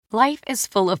Life is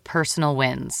full of personal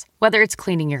wins, whether it's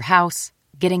cleaning your house,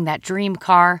 getting that dream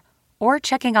car, or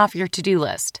checking off your to-do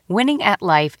list. Winning at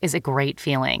life is a great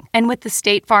feeling. And with the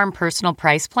State Farm Personal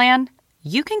Price Plan,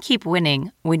 you can keep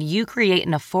winning when you create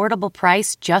an affordable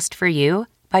price just for you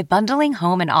by bundling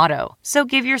home and auto. So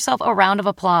give yourself a round of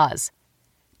applause.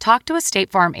 Talk to a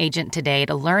State Farm agent today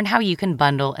to learn how you can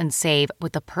bundle and save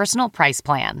with the Personal Price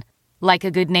Plan. Like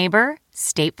a good neighbor,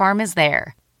 State Farm is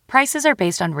there. Prices are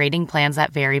based on rating plans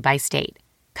that vary by state.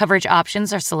 Coverage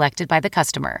options are selected by the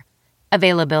customer.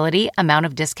 Availability, amount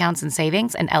of discounts and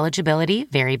savings, and eligibility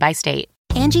vary by state.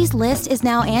 Angie's List is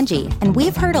now Angie, and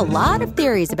we've heard a lot of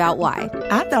theories about why.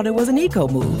 I thought it was an eco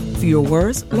move. Fewer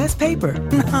words, less paper.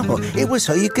 No, it was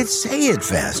so you could say it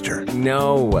faster.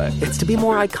 No, it's to be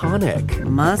more iconic.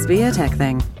 Must be a tech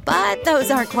thing. But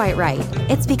those aren't quite right.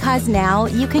 It's because now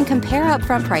you can compare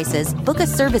upfront prices, book a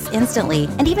service instantly,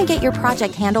 and even get your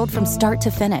project handled from start to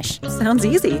finish. Sounds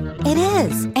easy. It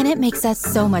is, and it makes us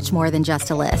so much more than just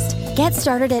a list. Get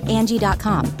started at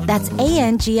Angie.com. That's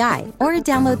ANGI, or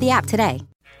download the app today.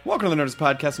 Welcome to the Nerdist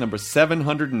Podcast number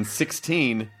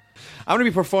 716. I'm going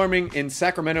to be performing in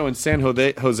Sacramento and San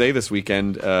Jose this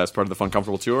weekend as part of the Fun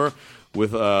Comfortable Tour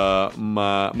with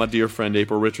my dear friend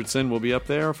April Richardson. We'll be up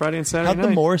there Friday and Saturday night.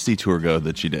 How'd the Morrissey tour go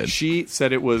that she did? She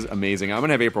said it was amazing. I'm going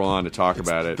to have April on to talk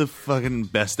about it. The fucking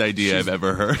best idea I've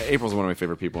ever heard. April's one of my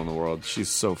favorite people in the world. She's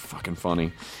so fucking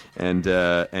funny. And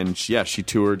yeah, she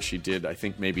toured. She did, I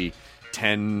think, maybe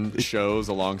 10 shows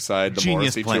alongside the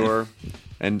Morrissey tour.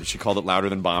 And she called it Louder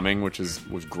Than Bombing, which was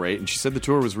great. And she said the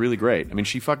tour was really great. I mean,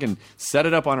 she fucking set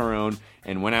it up on her own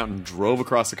and went out and drove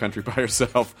across the country by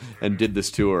herself and did this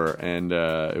tour. And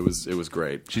it was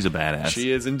great. She's a badass.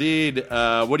 She is indeed.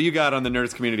 What do you got on the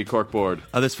Nerdist Community Corkboard?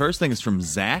 This first thing is from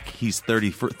Zach. He's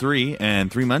 33,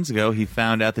 and 3 months ago he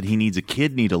found out that he needs a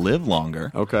kidney to live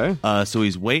longer. Okay. So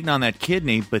he's waiting on that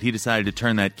kidney, but he decided to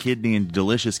turn that kidney into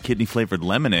delicious kidney-flavored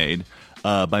lemonade.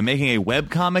 By making a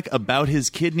webcomic about his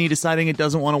kidney deciding it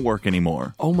doesn't want to work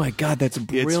anymore. Oh my god, that's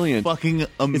brilliant. It's fucking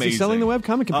amazing. Is he selling the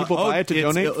webcomic? Can people buy it to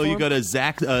donate for you him? go to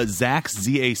Zach's,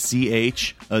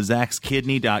 Z-A-C-H,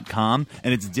 Zach'sKidney.com,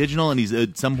 and it's digital, and he's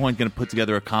at some point going to put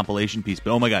together a compilation piece. But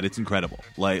oh my god, it's incredible.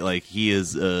 Like he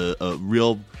is a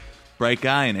real bright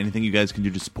guy, and anything you guys can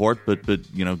do to support, but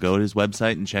you know, go to his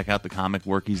website and check out the comic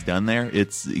work he's done there.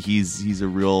 He's a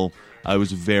real... I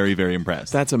was very, very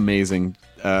impressed. That's amazing.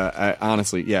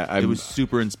 Honestly, yeah. It was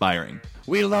super inspiring.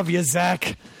 We love you,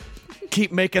 Zach.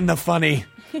 Keep making the funny.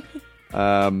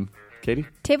 Katie?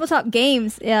 Tabletop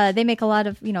Games, they make a lot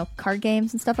of, card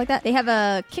games and stuff like that. They have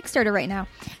a Kickstarter right now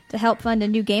to help fund a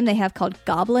new game they have called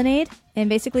Goblinade. And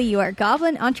basically, you are a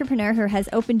goblin entrepreneur who has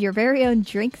opened your very own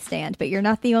drink stand, but you're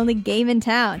not the only game in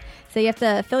town. So you have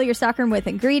to fill your stockroom with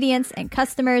ingredients and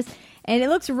customers. And it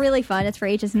looks really fun. It's for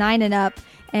ages 9 and up.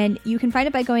 And you can find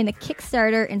it by going to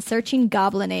Kickstarter and searching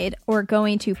Goblinade or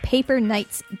going to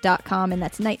paperknights.com, and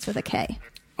that's Knights with a K.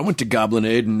 I went to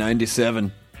Goblinade in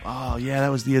 97. Oh, yeah, that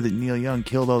was the year that Neil Young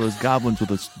killed all those goblins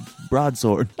with a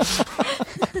broadsword.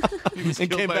 And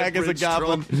came back as a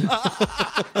goblin.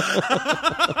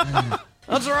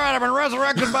 That's right, I've been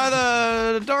resurrected by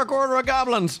the Dark Order of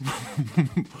Goblins.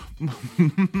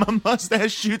 My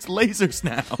mustache shoots lasers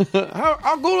now.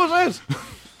 How cool is this?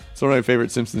 It's one of my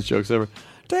favorite Simpsons jokes ever.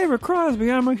 David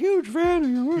Crosby, I'm a huge fan of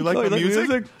your work. You like the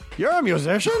music? You're a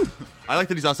musician? I like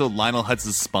that he's also Lionel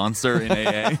Hutz's sponsor in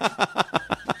AA.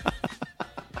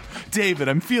 David,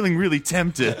 I'm feeling really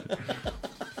tempted.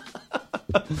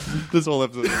 This whole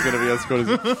episode is going to be us going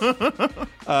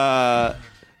to...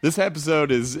 This episode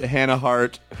is Hannah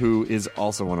Hart, who is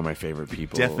also one of my favorite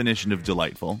people. Definition of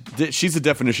delightful. She's the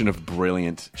definition of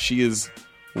brilliant. She is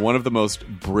one of the most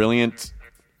brilliant,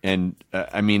 and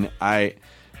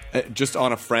just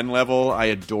on a friend level, I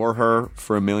adore her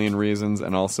for a million reasons,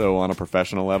 and also on a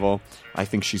professional level, I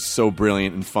think she's so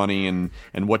brilliant and funny, and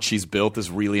what she's built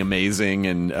is really amazing,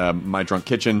 and My Drunk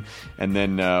Kitchen. And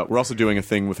then we're also doing a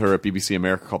thing with her at BBC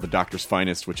America called The Doctor's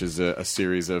Finest, which is a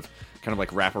series of kind of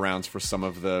like wraparounds for some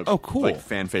of the like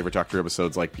fan favorite Doctor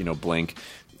episodes, like Blink.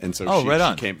 And so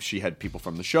she had people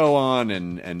from the show on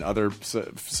and other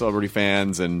celebrity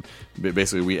fans, and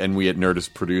basically we at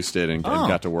Nerdist produced it and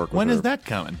got to work with her. When is that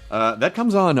coming? That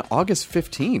comes on August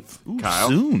 15th, Kyle.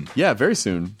 Soon. Yeah, very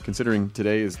soon, considering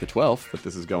today is the 12th that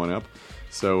this is going up.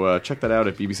 So check that out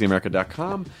at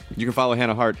bbcamerica.com. You can follow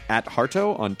Hannah Hart at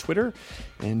Harto on Twitter.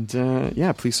 And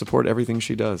please support everything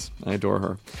she does. I adore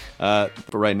her.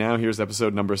 But right now, here's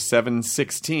episode number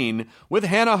 716 with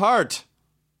Hannah Hart.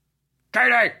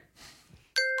 Katie!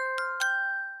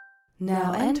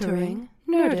 Now entering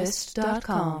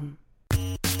Nerdist.com.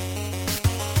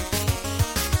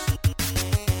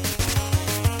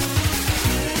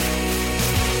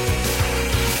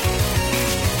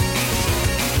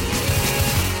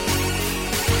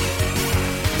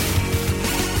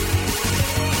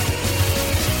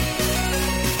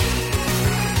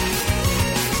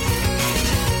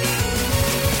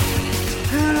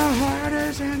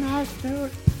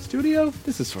 studio?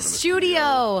 This is sort of a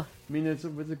Studio. I mean, it's a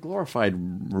glorified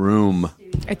room.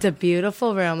 It's a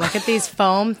beautiful room. Look at these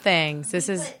foam things. This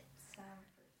is...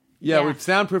 Yeah,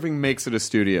 soundproofing makes it a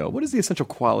studio. What is the essential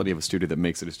quality of a studio that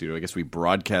makes it a studio? I guess we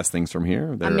broadcast things from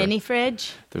here. A mini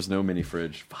fridge? There's no mini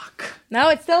fridge. Fuck. No,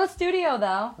 it's still a studio,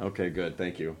 though. Okay, good.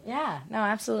 Thank you. Yeah, no,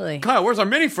 absolutely. Kyle, where's our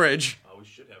mini fridge? Oh, we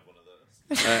should have one of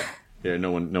those. Yeah,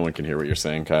 no one can hear what you're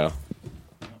saying, Kyle.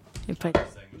 You put...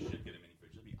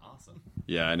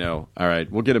 Yeah, I know. All right,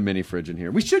 we'll get a mini fridge in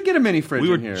here. We should get a mini fridge in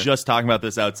here. We were just talking about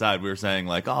this outside. We were saying,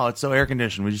 like, oh, it's so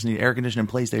air-conditioned. We just need air-conditioning and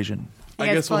PlayStation.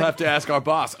 I guess we'll have to ask our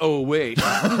boss. Oh, wait.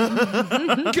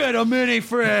 Get a mini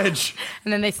fridge.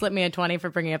 And then they slipped me a 20 for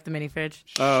bringing up the mini fridge.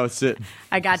 Oh, sit.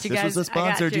 I got you guys. This was a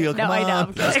sponsor deal. No, Come I know.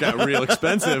 on. That's got real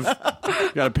expensive.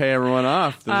 Got to pay everyone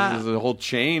off. There's a whole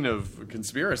chain of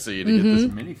conspiracy to get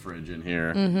this mini fridge in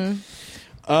here.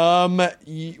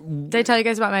 Did I tell you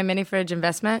guys about my mini fridge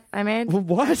investment I made?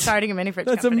 What? I'm starting a mini fridge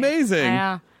That's company. amazing. I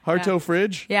know. Harto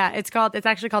fridge? Yeah, it's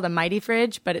actually called a Mighty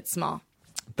Fridge, but it's small.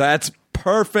 That's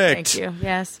perfect. Thank you.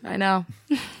 Yes, I know.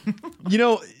 You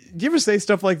know, do you ever say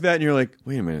stuff like that and you're like,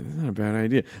 wait a minute, that's not a bad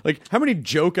idea? Like, how many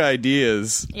joke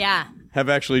ideas Yeah. have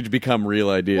actually become real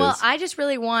ideas? Well, I just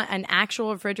really want an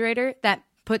actual refrigerator that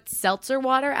puts seltzer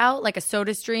water out, like a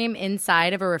soda stream,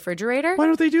 inside of a refrigerator. Why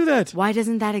don't they do that? Why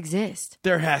doesn't that exist?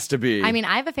 There has to be. I mean,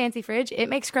 I have a fancy fridge. It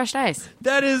makes crushed ice.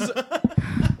 That is...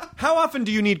 How often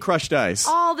do you need crushed ice?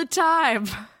 All the time.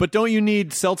 But don't you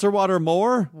need seltzer water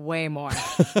more? Way more.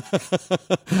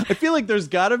 I feel like there's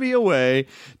got to be a way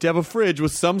to have a fridge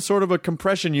with some sort of a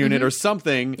compression unit or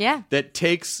something that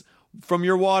takes from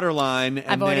your water line. And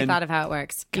I've already thought of how it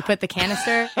works. You put the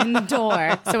canister in the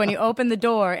door, so when you open the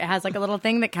door, it has like a little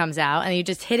thing that comes out, and you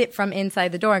just hit it from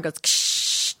inside the door and it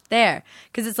goes there.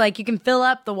 Because it's like you can fill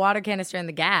up the water canister and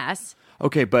the gas.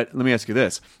 Okay, but let me ask you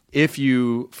this. If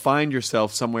you find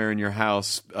yourself somewhere in your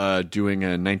house doing a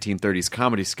 1930s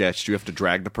comedy sketch, do you have to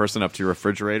drag the person up to your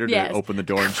refrigerator to open the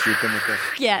door and shoot them with the...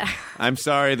 Yeah. I'm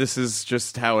sorry, this is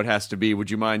just how it has to be.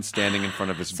 Would you mind standing in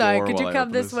front of this door? Sorry, could you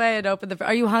come this way and open the...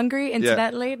 Are you hungry,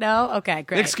 incidentally? No? Okay,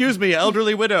 great. Excuse me,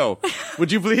 elderly widow.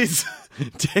 Would you please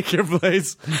take your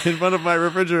place in front of my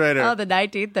refrigerator? Oh, the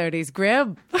 1930s.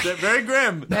 Grim. Very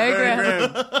grim. Very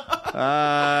grim.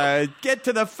 Get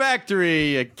to the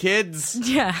factory, kids.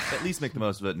 Yeah. At least make the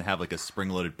most of it and have like a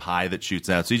spring-loaded pie that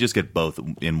shoots out, so you just get both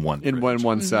in one.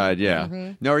 One side,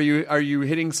 yeah. Now, are you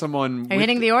hitting someone? Are you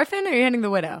hitting the orphan or are you hitting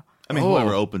the widow? I mean,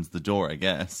 whoever opens the door, I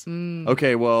guess.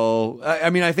 Okay, well, I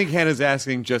mean, I think Hannah's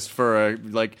asking just for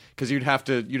because you'd have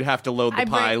to load the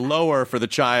pie lower for the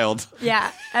child. Yeah,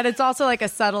 and it's also like a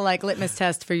subtle litmus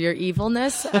test for your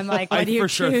evilness. I'm like, what do you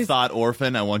choose? I for sure thought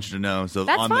orphan. I want you to know. So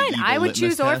that's on fine. The I would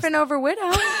choose orphan over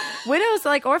widow. Widows,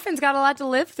 orphans got a lot to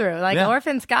live through.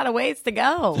 Orphans got a ways to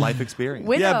go. Life experience.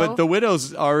 Widow. Yeah, but the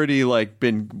widow's already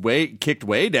been kicked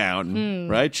way down,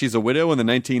 right? She's a widow in the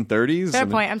 1930s. Fair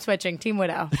point. I'm switching. Team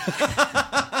widow.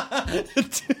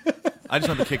 I just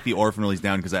want to kick the orphan while he's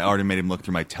down because I already made him look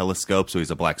through my telescope, so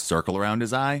he's a black circle around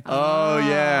his eye. Oh,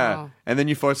 yeah. And then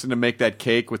you force him to make that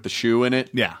cake with the shoe in it.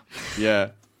 Yeah.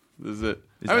 Yeah. This is it.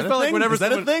 I always felt like whenever is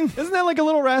that a thing? Isn't that like a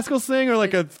Little Rascals thing or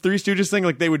like a Three Stooges thing?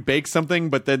 Like they would bake something,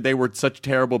 but then they were such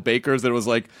terrible bakers that it was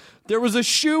like there was a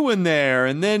shoe in there,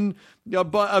 and then I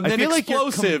feel like you're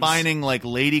explosives. combining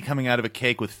lady coming out of a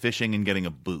cake with fishing and getting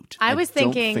a boot. I was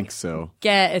thinking, don't think so.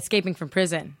 Escaping from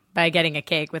prison by getting a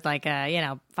cake with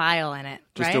a file in it.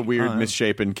 Just right? a weird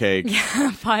misshapen cake.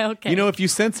 Yeah, file cake. You know, if you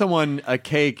sent someone a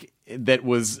cake and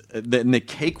the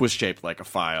cake was shaped like a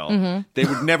file, they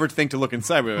would never think to look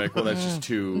inside. We'd be like, well, that's just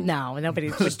too... No, nobody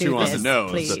would do too this, on the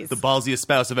nose. please. The ballsiest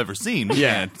spouse I've ever seen.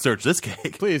 Yeah. Search this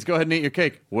cake. Please, go ahead and eat your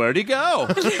cake. Where'd he go?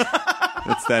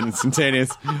 It's that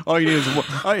instantaneous. All you need is...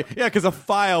 because a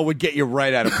file would get you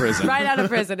right out of prison. Right out of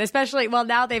prison. Especially,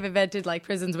 now they've invented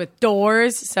prisons with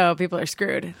doors, so people are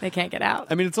screwed. They can't get out.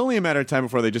 I mean, it's only a matter of time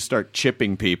before they just start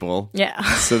chipping people. Yeah.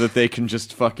 So that they can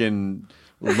just fucking...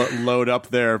 load up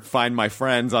their Find My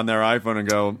Friends on their iPhone and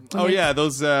go, oh yeah,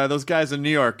 those guys in New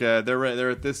York,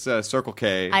 they're at this Circle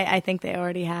K. I think they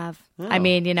already have. Oh. I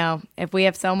mean, if we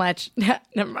have so much,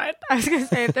 never mind. I was going to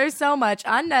say, if there's so much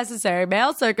unnecessary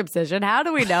male circumcision, how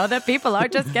do we know that people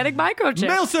aren't just getting microchipped?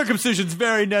 Male circumcision's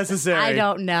very necessary. I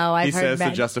don't know. I've he heard says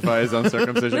to justify his own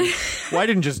circumcision. Well, I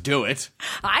didn't just do it.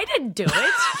 I didn't do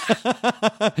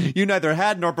it. You neither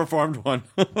had nor performed one.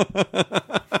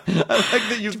 I like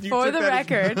that you For took the that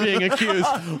record. as being accused.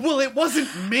 Well, it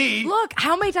wasn't me. Look,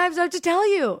 how many times do I have to tell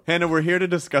you? Hannah, we're here to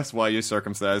discuss why you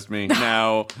circumcised me.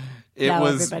 Now, It Now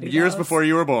was everybody years knows. before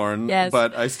you were born, Yes.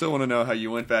 but I still want to know how you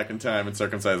went back in time and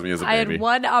circumcised me as a I baby. had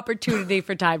one opportunity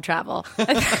for time travel. You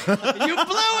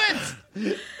blew it!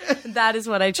 That is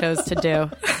what I chose to do.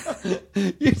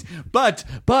 But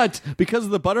because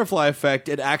of the butterfly effect,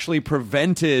 it actually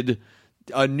prevented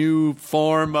a new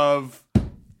form of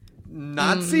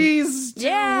Nazis. to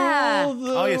Yeah. rule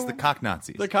the- Oh, yes, the cock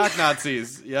Nazis. The cock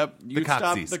Nazis. Yep. You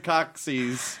stopped cocksies. the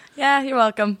cocksies Yeah, you're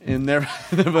welcome. in there.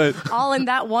 But All in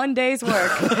that one day's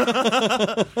work.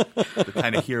 The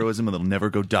kind of heroism that'll never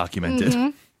go documented. Mm-hmm.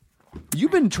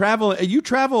 you've been traveling. You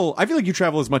travel. I feel like you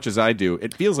travel as much as I do.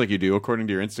 It feels like you do, according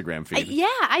to your Instagram feed. Yeah,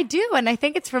 I do, and I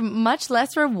think it's for much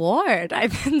less reward.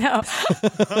 No,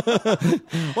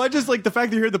 Well, I just like the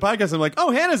fact that you're here at the podcast. I'm like,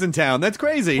 oh, Hannah's in town. That's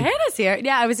crazy. Hannah's here.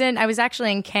 Yeah, I was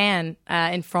actually in Cannes,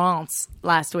 in France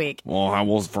last week. Well, I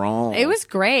was wrong. It was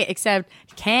great, except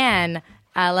Cannes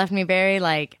left me very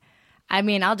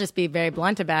I'll just be very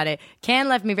blunt about it. Cannes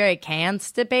left me very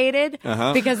constipated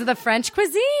because of the French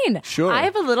cuisine. Sure. I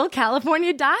have a little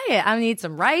California diet. I need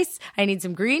some rice. I need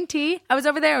some green tea. I was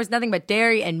over there. It was nothing but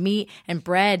dairy and meat and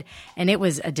bread, and it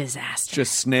was a disaster.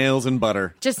 Just snails and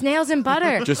butter. Just nails and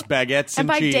butter. Just baguettes and and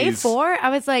by cheese. day 4, I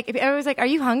was like, "Are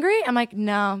you hungry?" I'm like,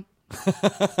 "No."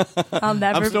 I'll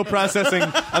never. I'm still processing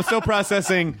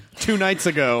 2 nights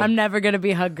ago. I'm never gonna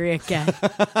be hungry again.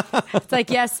 It's like,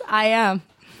 yes, I am.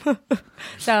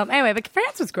 So anyway, but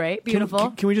France was great,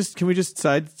 beautiful. Can we just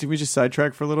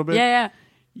sidetrack for a little bit? Yeah.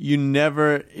 You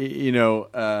never,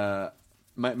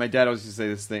 my dad always used to say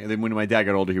this thing. And then when my dad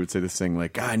got older, he would say this thing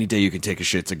like, any day you can take a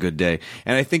shit's a good day.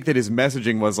 And I think that his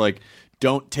messaging was like,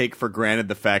 don't take for granted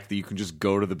the fact that you can just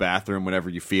go to the bathroom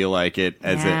whenever you feel like it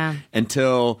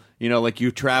until, like you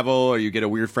travel or you get a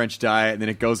weird French diet and then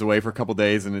it goes away for a couple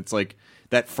days and it's like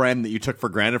that friend that you took for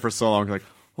granted for so long, you're like,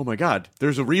 oh my God,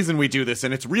 there's a reason we do this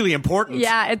and it's really important.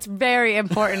 Yeah, it's very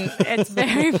important. It's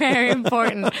very, very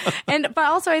important. But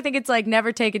also I think it's like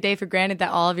never take a day for granted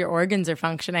that all of your organs are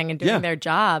functioning and doing their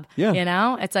job.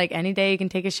 Yeah. It's like any day you can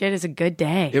take a shit is a good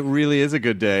day. It really is a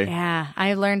good day. Yeah,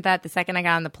 I learned that the second I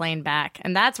got on the plane back.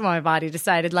 And that's when my body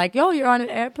decided like, yo, you're on an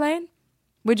airplane?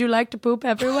 Would you like to poop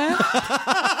everywhere?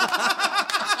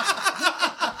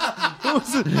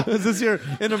 Was this your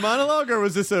inner monologue, or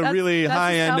was this a really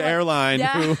high-end airline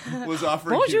who was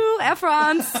offering Bonjour, Air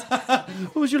France.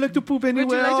 Would you like to poop anywhere?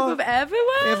 Would you like to poop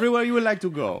everywhere? Everywhere you would like to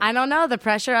go. I don't know. The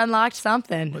pressure unlocked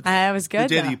something. I was good. The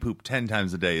day though. that you poop 10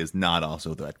 times a day is not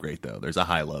also that great, though. There's a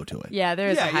high-low to it. Yeah, there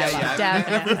is a high low.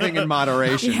 Definitely. Everything in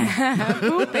moderation.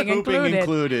 Pooping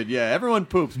included. Yeah, everyone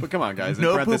poops, but come on, guys. In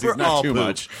No parentheses, poop or not all too poop.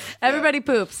 much. Everybody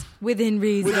poops within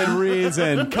reason. Within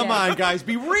reason. Come on, guys.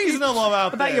 Be reasonable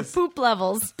about your this. poop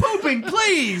levels. Pooping,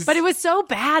 please. But it was so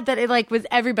bad that it was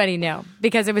everybody knew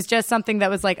because it was just something that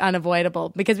was unavoidable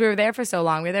because we were there for so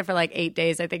long. We were there for 8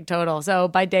 days, I think, total. So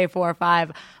by day 4 or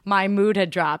 5, my mood had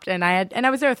dropped and I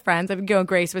was there with friends.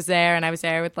 Grace was there and I was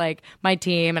there with my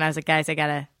team and I was like, guys, I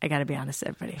gotta be honest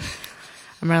with everybody.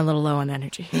 I'm running a little low on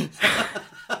energy.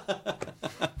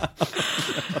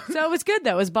 So it was good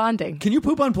though. It was bonding. Can you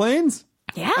poop on planes?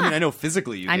 Yeah. I know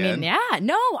physically you can. yeah.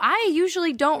 No, I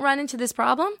usually don't run into this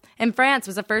problem. In France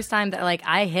was the first time that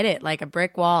I hit it like a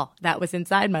brick wall that was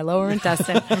inside my lower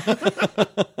intestine.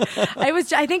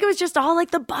 I think it was just all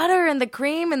the butter and the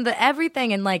cream and the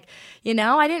everything. And I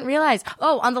didn't realize,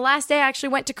 on the last day I actually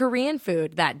went to Korean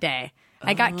food that day.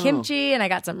 I got kimchi and I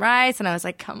got some rice and I was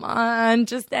like, come on,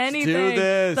 just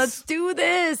anything. Let's do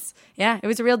this. Yeah, it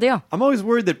was a real deal. I'm always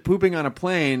worried that pooping on a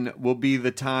plane will be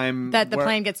the time that the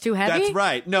plane gets too heavy? That's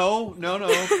right. No.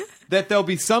 That there'll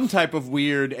be some type of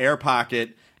weird air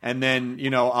pocket and then,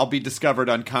 I'll be discovered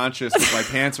unconscious with my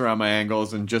pants around my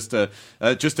ankles and just a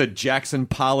Jackson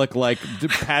Pollock-like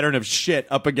pattern of shit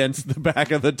up against the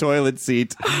back of the toilet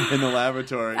seat in the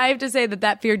lavatory. I have to say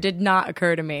that fear did not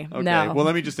occur to me. Okay. No. Well,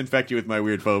 let me just infect you with my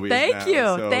weird phobias. Thank you.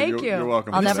 So Thank you. You're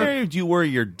welcome. Do you worry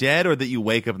you're dead or that you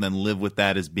wake up and then live with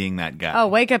that as being that guy? Oh,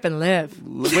 wake up and live.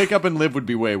 Wake up and live would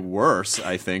be way worse,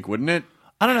 I think, wouldn't it?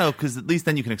 I don't know, because at least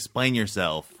then you can explain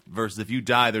yourself. Versus if you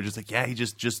die, they're just like, yeah, he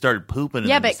just started pooping.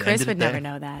 Yeah, and but just Chris ended would it there. never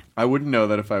know that. I wouldn't know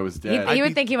that if I was dead. He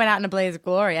would think he went out in a blaze of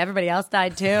glory. Everybody else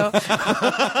died too.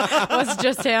 It was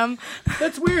just him.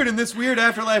 That's weird. In this weird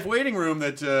afterlife waiting room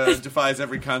that defies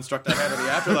every construct I've had of the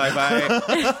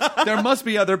afterlife, there must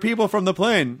be other people from the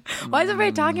plane. Why is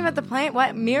everybody talking about the plane?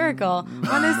 What miracle?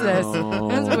 What is this? It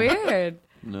was weird.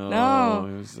 No.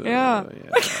 It was, yeah.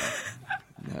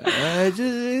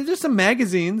 Just some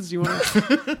magazines. You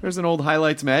want? There's an old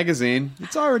highlights magazine.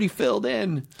 It's already filled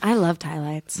in. I loved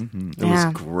highlights. Mm-hmm. It was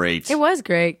great. It was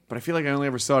great. But I feel like I only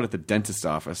ever saw it at the dentist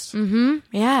office. Mm-hmm.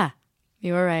 Yeah.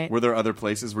 You were right. Were there other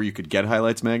places where you could get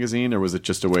Highlights magazine, or was it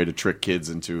just a way to trick kids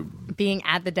into being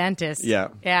at the dentist? Yeah.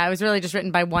 Yeah, it was really just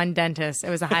written by one dentist. It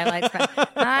was a Highlights.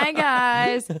 Hi,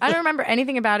 guys. I don't remember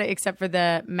anything about it except for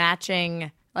the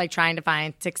matching, like trying to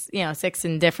find six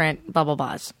in different bubble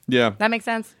bars. Yeah. That makes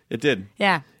sense? It did.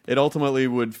 Yeah. It ultimately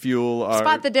would fuel our...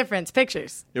 Spot the difference.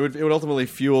 Pictures. It would ultimately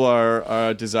fuel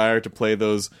our desire to play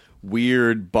those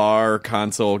weird bar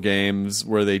console games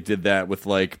where they did that with,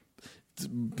 like,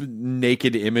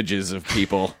 naked images of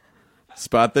people.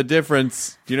 Spot the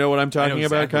difference. Do you know what I'm talking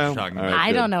about, Kyle?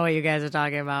 I don't know what you guys are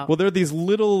talking about. Well, they're these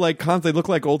little like cons. They look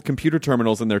like old computer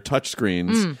terminals, and they're touch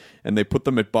screens, and they put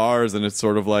them at bars, and it's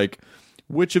sort of like,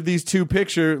 which of these two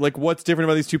pictures, like what's different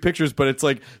about these two pictures? But it's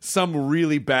like some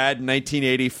really bad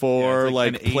 1984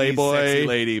 like an 80s Playboy sexy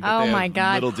lady. But Oh they my have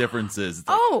God. little differences. It's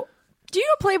like, Do you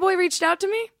know Playboy reached out to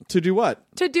me? To do what?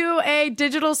 To do a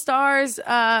Digital Stars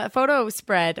photo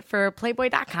spread for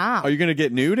Playboy.com. Are you going to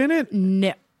get nude in it?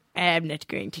 No, I'm not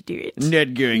going to do it.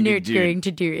 Not going to do it. going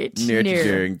to do it. Not No.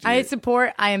 going to. I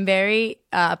support. I am very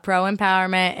pro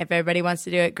empowerment. If everybody wants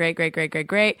to do it, great.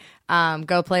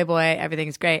 Go Playboy.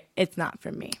 Everything's great. It's not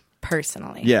for me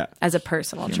personally. Yeah. As a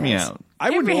personal choice. hear me out. I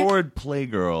Hear would me- forward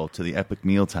Playgirl to the Epic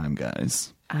Mealtime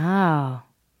guys. Oh.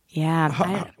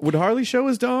 Yeah. Would Harley show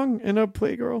his dong in a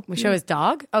Playgirl? We show his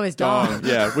dog? Oh, his dog.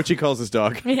 Yeah, which he calls his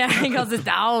dog. Yeah, he calls his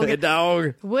dog. A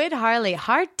dog. Would Harley?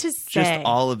 Hard to say. Just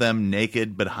all of them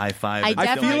naked but high five.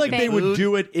 I feel like they would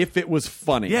do it if it was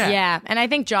funny. Yeah, and I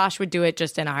think Josh would do it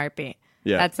just in a heartbeat.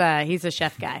 Yeah. That's he's a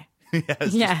chef guy. He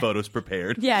has Yeah. just photos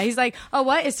prepared. Yeah, he's like, oh,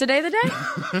 what? Is today the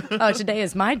day? Oh, today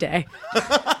is my day.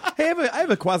 Hey, I have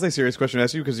a quasi-serious question to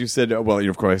ask you because you said, well,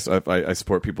 of course, I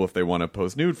support people if they want to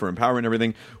pose nude for empowerment and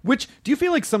everything. Which, do you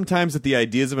feel like sometimes that the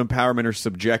ideas of empowerment are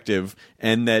subjective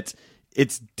and that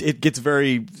it gets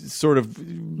very sort of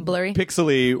blurry,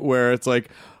 pixely, where it's like,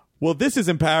 well, this is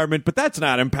empowerment, but that's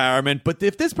not empowerment. But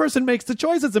if this person makes the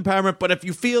choice, it's empowerment. But if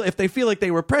they feel like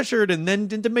they were pressured and then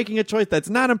into making a choice, that's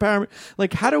not empowerment.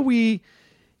 Like, how do we?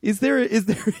 Is there a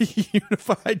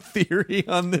unified theory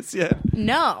on this yet?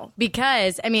 No,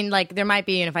 because I mean, like, there might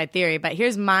be a unified theory, but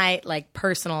here's my like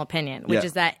personal opinion, which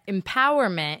is that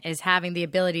empowerment is having the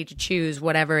ability to choose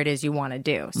whatever it is you want to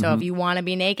do. So if you want to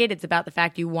be naked, it's about the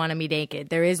fact you want to be naked.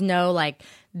 There is no like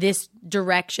this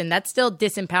direction. That's still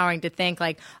disempowering to think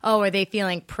like, oh, are they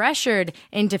feeling pressured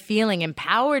into feeling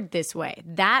empowered this way?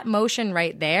 That motion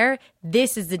right there,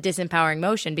 this is the disempowering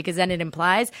motion, because then it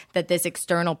implies that this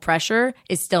external pressure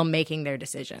is still making their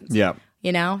decisions. Yeah.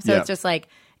 You know? So it's just like,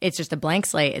 it's just a blank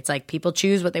slate. It's like people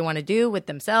choose what they want to do with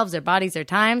themselves, their bodies, their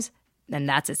times. And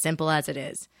that's as simple as it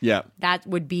is. Yeah. That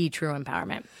would be true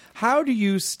empowerment. How do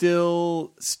you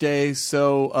still stay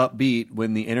so upbeat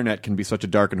when the internet can be such a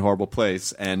dark and horrible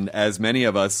place? And as many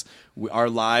of us, our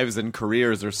lives and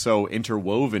careers are so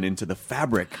interwoven into the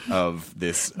fabric of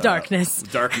this darkness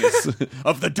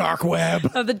of the dark web.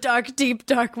 Of the dark, deep,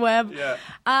 dark web.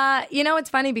 Yeah. You know, it's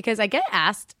funny because I get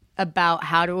asked about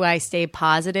how do I stay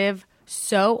positive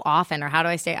so often, or how do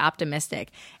I stay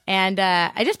optimistic? And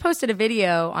I just posted a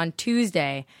video on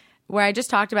Tuesday where I just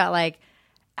talked about like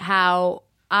how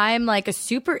I'm like a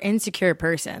super insecure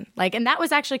person. Like, and that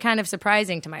was actually kind of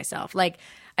surprising to myself. Like,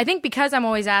 I think because I'm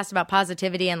always asked about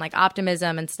positivity and like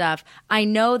optimism and stuff, I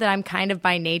know that I'm kind of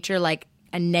by nature like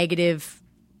a negative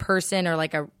person, or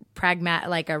like a pragmatic,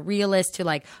 like a realist who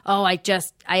like, oh,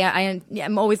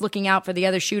 I'm always looking out for the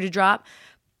other shoe to drop.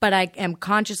 But I am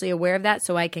consciously aware of that,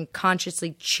 so I can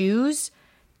consciously choose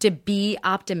to be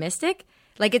optimistic.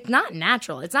 Like, it's not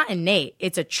natural. It's not innate.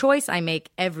 It's a choice I make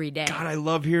every day. God, I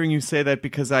love hearing you say that,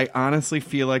 because I honestly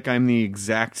feel like I'm the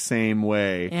exact same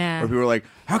way. Yeah. Where people are like,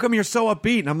 how come you're so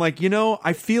upbeat? And I'm like,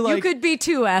 I feel like... You could be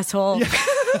too, asshole. Yeah.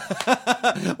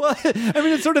 Well, I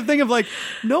mean, it's sort of thing of like,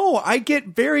 no, I get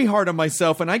very hard on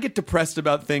myself, and I get depressed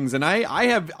about things, and I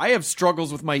have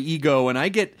struggles with my ego, and I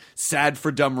get sad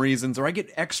for dumb reasons, or I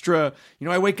get extra,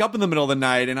 I wake up in the middle of the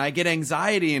night and I get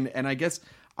anxiety, and I guess...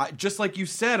 just like you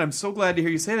said, I'm so glad to hear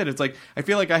you say that. It's like, I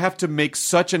feel like I have to make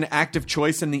such an active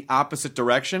choice in the opposite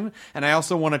direction. And I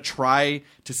also want to try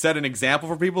to set an example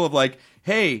for people of like,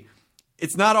 hey,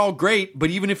 it's not all great, but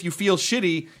even if you feel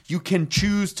shitty, you can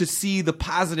choose to see the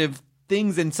positive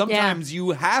things. And sometimes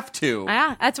you have to.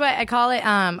 Yeah, that's why I call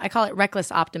it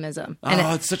reckless optimism.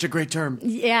 And it's such a great term.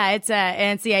 Yeah,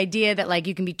 and it's the idea that like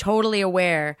you can be totally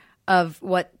aware of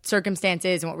what circumstance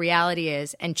is and what reality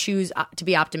is, and choose to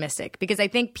be optimistic. Because I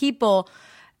think people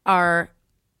are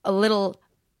a little,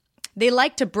 they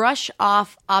like to brush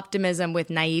off optimism with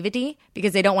naivety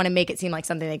because they don't want to make it seem like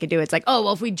something they could do. It's like, oh,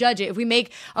 well, if we judge it, if we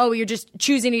make, oh, you're just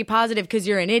choosing to be positive because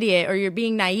you're an idiot or you're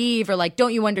being naive or like,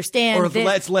 don't you understand? Or if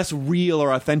it's less real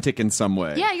or authentic in some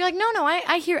way. Yeah, you're like, no,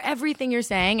 I hear everything you're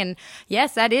saying. And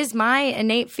yes, that is my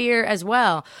innate fear as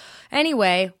well.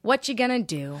 Anyway, what you gonna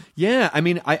do? Yeah, I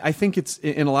mean, I think it's,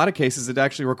 in a lot of cases, it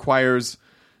actually requires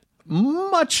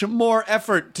much more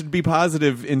effort to be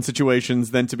positive in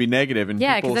situations than to be negative. And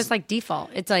yeah, because that's like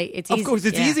default. It's like it's easy. Of course,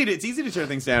 it's easy to turn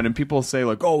things down, and people say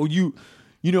like, "Oh, you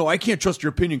know, I can't trust your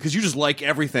opinion because you just like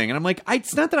everything." And I'm like,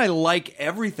 it's not that I like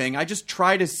everything. I just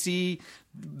try to see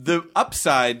the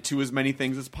upside to as many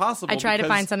things as possible. I try to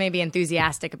find something to be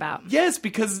enthusiastic about. Yes,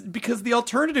 because the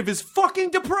alternative is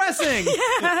fucking depressing.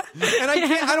 Yeah. And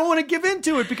I don't want to give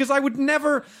into it because I would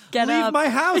never leave my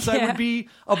house. Yeah.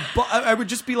 I would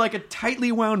just be like a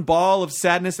tightly wound ball of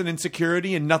sadness and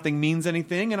insecurity, and nothing means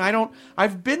anything. And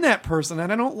I've been that person,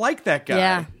 and I don't like that guy.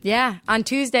 Yeah. Yeah. On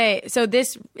Tuesday, it's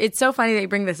so funny that you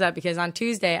bring this up because on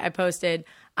Tuesday I posted,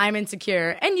 I'm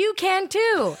insecure and you can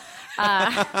too.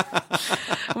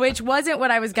 Which wasn't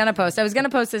what I was gonna post. I was gonna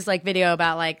post this like video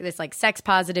about like this like sex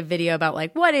positive video about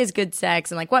like what is good sex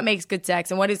and like what makes good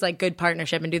sex and what is like good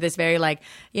partnership, and do this very like,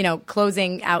 you know,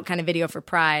 closing out kind of video for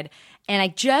Pride. And I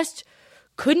just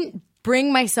couldn't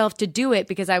bring myself to do it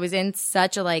because I was in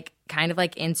such a like kind of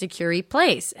like insecure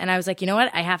place. And I was like, you know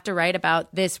what? I have to write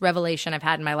about this revelation I've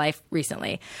had in my life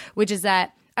recently, which is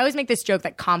that I always make this joke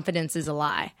that confidence is a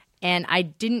lie. And I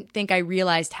didn't think I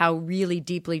realized how really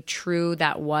deeply true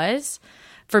that was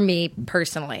for me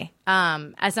personally.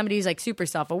 As somebody who's like super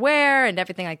self-aware and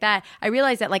everything like that, I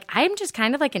realized that like I'm just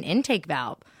kind of like an intake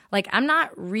valve. Like I'm not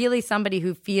really somebody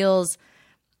who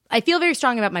I feel very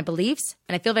strongly about my beliefs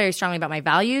and I feel very strongly about my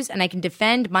values, and I can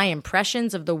defend my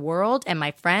impressions of the world and my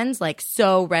friends like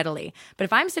so readily. But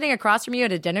if I'm sitting across from you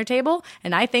at a dinner table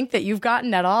and I think that you've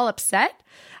gotten at all upset,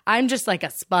 I'm just like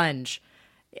a sponge.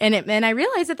 And I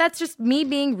realized that that's just me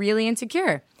being really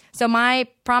insecure. So my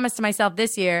promise to myself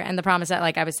this year, and the promise that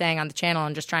like I was saying on the channel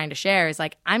and just trying to share, is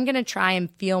like I'm going to try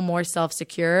and feel more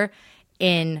self-secure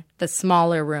in the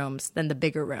smaller rooms than the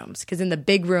bigger rooms. Because in the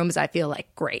big rooms, I feel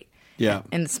like great. Yeah.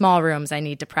 In the small rooms, I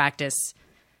need to practice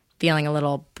feeling a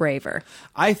little braver.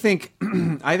 I think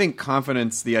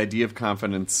confidence, the idea of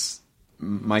confidence,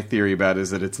 my theory about it is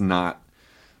that it's not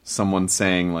someone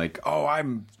saying like, oh, I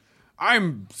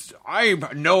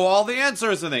know all the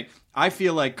answers. I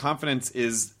feel like confidence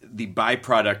is the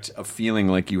byproduct of feeling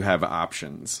like you have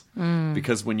options.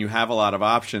 Because when you have a lot of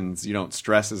options, you don't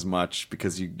stress as much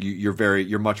because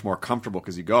you're much more comfortable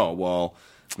because you go, well,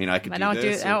 I mean, I could do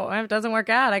this. If it doesn't work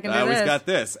out, I can do this. I always got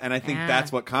this. And I think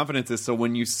that's what confidence is. So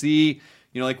when you see,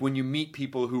 you know, like when you meet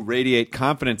people who radiate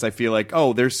confidence, I feel like,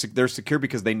 oh, they're secure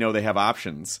because they know they have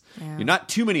options. Yeah. You're not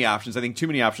too many options. I think too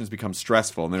many options become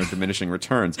stressful and there are diminishing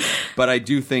returns. But I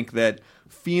do think that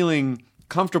feeling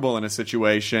comfortable in a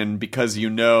situation because you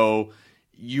know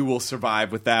you will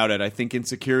survive without it, I think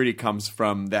insecurity comes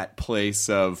from that place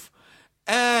of,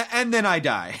 and then I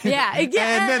die. Yeah. And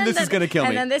then this is going to kill me.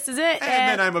 And then this is it. And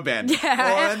then I'm abandoned.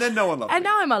 Yeah. And then no one loves me. And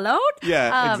now I'm alone.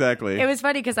 Yeah, exactly. It was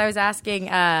funny because I was asking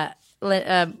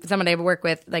someone I work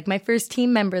with, like my first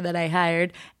team member that I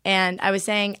hired, and I was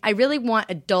saying, I really want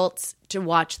adults to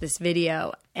watch this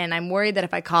video, and I'm worried that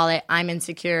if I call it I'm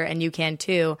insecure and you can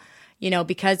too, you know,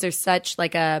 because there's such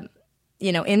like a,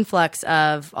 you know, influx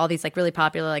of all these like really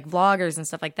popular like vloggers and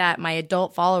stuff like that, my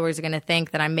adult followers are going to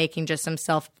think that I'm making just some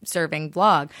self-serving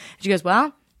vlog. She goes,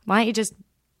 well, why don't you just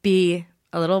be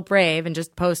a little brave and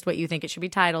just post what you think it should be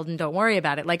titled and don't worry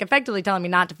about it. Like effectively telling me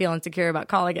not to feel insecure about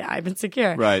calling it I'm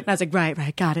insecure. Right. And I was like,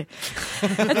 right, got it.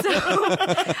 And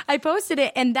so I posted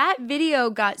it, and that video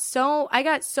I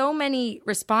got so many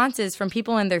responses from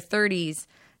people in their 30s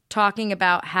talking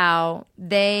about how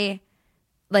they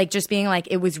like just being like,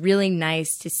 it was really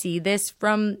nice to see this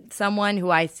from someone who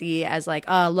I see as like,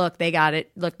 oh, look, they got it.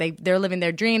 Look, they're living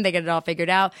their dream. They get it all figured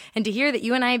out. And to hear that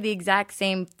you and I have the exact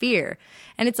same fear.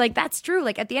 And it's like, that's true.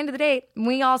 Like at the end of the day,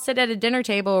 we all sit at a dinner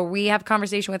table or we have a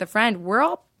conversation with a friend. We're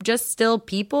all just still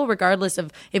people, regardless of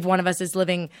if one of us is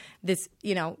living this,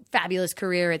 you know, fabulous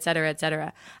career, et cetera, et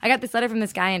cetera. I got this letter from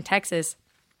this guy in Texas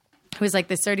who was like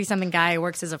this 30-something guy who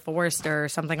works as a forester or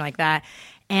something like that.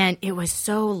 And it was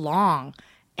so long.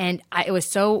 And it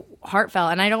was so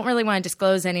heartfelt. And I don't really want to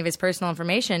disclose any of his personal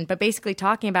information, but basically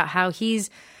talking about how he's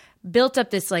built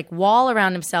up this like wall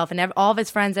around himself, and all of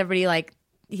his friends, everybody like,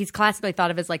 he's classically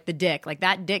thought of as like the dick, like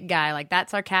that dick guy, like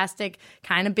that sarcastic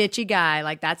kind of bitchy guy,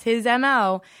 like that's his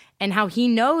MO. And how he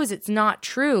knows it's not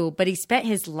true, but he spent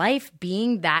his life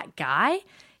being that guy.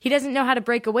 he doesn't know how to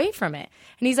break away from it.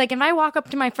 And he's like, if I walk up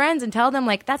to my friends and tell them,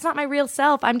 like, that's not my real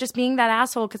self, I'm just being that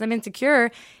asshole because I'm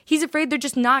insecure, he's afraid they're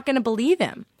just not going to believe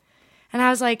him. And I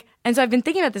was like, and so I've been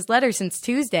thinking about this letter since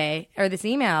Tuesday, or this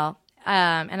email,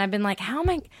 and I've been like,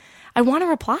 I want to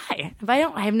reply.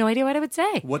 I have no idea what I would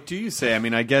say. What do you say? I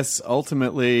mean, I guess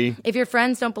ultimately, if your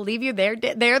friends don't believe you, they're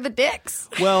the dicks.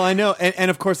 Well, I know, and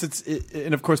of course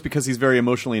because he's very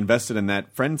emotionally invested in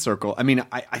that friend circle. I mean,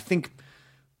 I think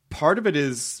part of it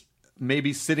is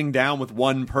maybe sitting down with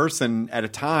one person at a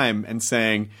time and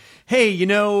saying, hey,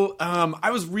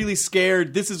 I was really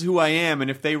scared. This is who I am, and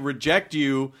if they reject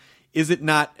you. Is it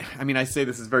not? I mean, I say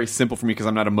this is very simple for me because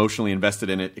I'm not emotionally invested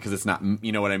in it because it's not.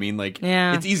 You know what I mean? Like,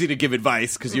 It's easy to give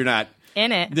advice because you're not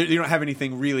in it. You don't have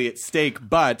anything really at stake.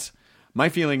 But my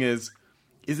feeling is,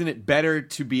 isn't it better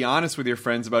to be honest with your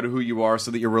friends about who you are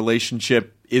so that your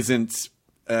relationship isn't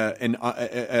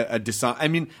a dishonest? I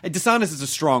mean, a dishonest is a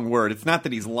strong word. It's not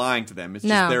that he's lying to them. It's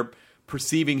just they're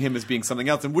perceiving him as being something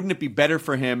else. And wouldn't it be better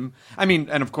for him? I mean,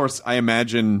 and of course, I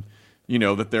imagine.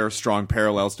 That there are strong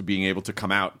parallels to being able to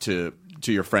come out to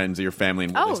your friends or your family,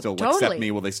 and will they still accept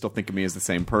me? Will they still think of me as the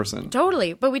same person?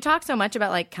 Totally. But we talk so much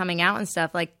about like coming out and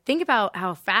stuff. Like, think about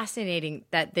how fascinating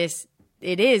that this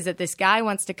guy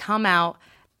wants to come out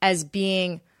as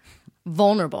being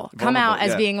vulnerable. Come out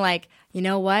as being like, you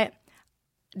know what?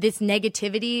 This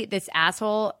negativity, this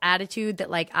asshole attitude that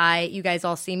like you guys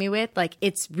all see me with, like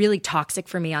it's really toxic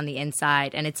for me on the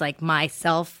inside. And it's like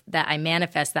myself that I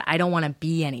manifest that I don't want to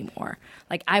be anymore.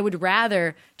 Like I would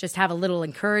rather just have a little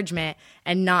encouragement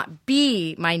and not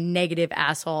be my negative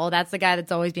asshole. That's the guy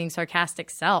that's always being sarcastic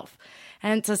self.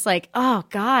 And it's just like, oh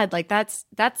God, like that's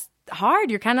hard.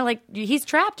 You're kind of like, he's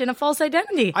trapped in a false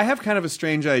identity. I have kind of a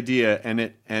strange idea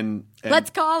and let's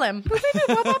call him.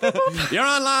 You're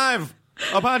on live.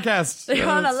 A podcast. You're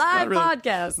on a live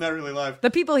podcast. Not really live.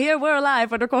 The people here were alive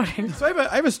when recording. So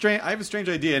I have a strange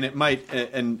idea, and it might,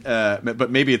 but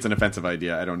maybe it's an offensive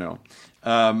idea. I don't know.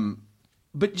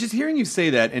 But just hearing you say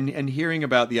that, and hearing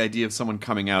about the idea of someone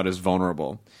coming out as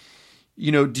vulnerable,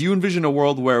 do you envision a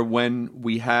world where when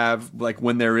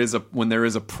there is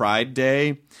a Pride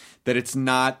Day, that it's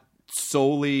not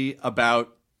solely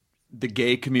about the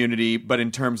gay community, but in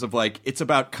terms of like it's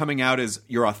about coming out as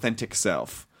your authentic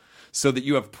self? So that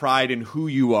you have pride in who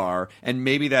you are, and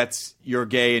maybe that's you're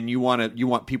gay, and you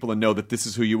want people to know that this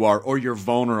is who you are, or you're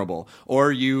vulnerable, or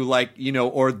you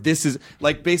or this is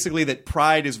like basically that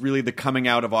pride is really the coming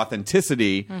out of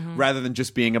authenticity, rather than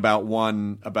just being about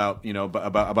one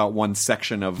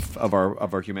section of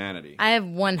our humanity. I have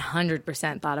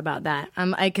 100% thought about that.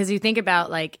 Because you think about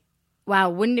like.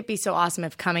 Wow, wouldn't it be so awesome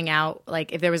if coming out,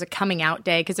 like if there was a coming out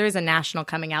day, because there is a national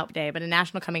coming out day, but a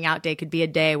national coming out day could be a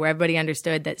day where everybody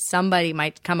understood that somebody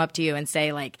might come up to you and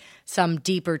say like some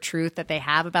deeper truth that they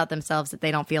have about themselves that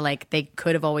they don't feel like they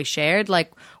could have always shared.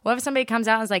 Like, what if somebody comes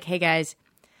out and is like, hey guys,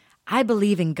 I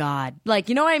believe in God. Like,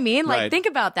 you know what I mean? Like, think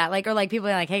about that. Like, or like people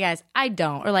are like, hey guys, I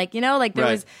don't. Or like, like there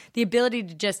was the ability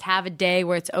to just have a day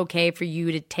where it's okay for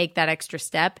you to take that extra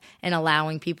step in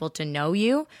allowing people to know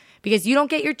you. Because you don't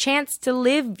get your chance to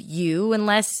live you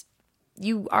unless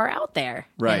you are out there.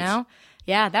 Right.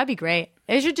 Yeah, that'd be great.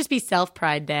 It should just be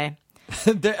Self-Pride Day.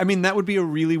 I mean, that would be a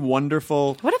really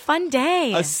wonderful... What a fun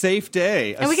day. A safe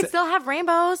day. And we could still have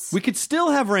rainbows. We could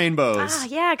still have rainbows. Ah,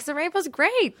 yeah, because the rainbow's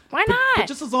great. Why not? But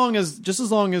just as long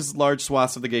as large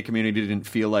swaths of the gay community didn't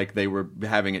feel like they were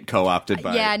having it co-opted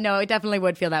by... Yeah, no, it definitely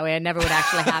would feel that way. It never would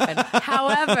actually happen.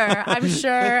 However,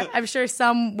 I'm sure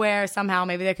somewhere, somehow,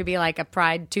 maybe there could be like a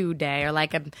Pride 2 day or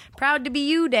like a Proud to be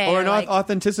You day. Or an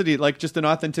authenticity, like just an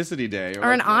authenticity day.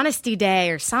 Or an honesty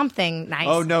day or something nice.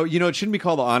 Oh, no, it shouldn't be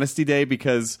called the honesty day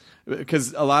because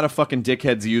a lot of fucking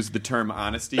dickheads use the term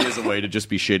honesty as a way to just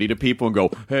be shitty to people and go,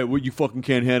 hey, what, you fucking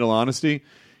can't handle honesty?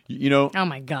 Oh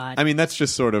my God. I mean, that's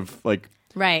just sort of like...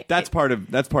 Right. That's part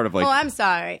of like... Oh, I'm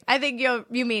sorry. I think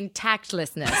you mean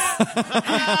tactlessness.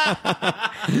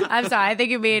 I'm sorry. I think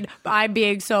you mean I'm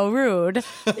being so rude.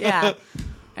 Yeah.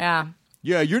 Yeah.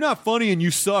 Yeah, you're not funny and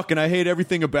you suck and I hate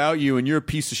everything about you and you're a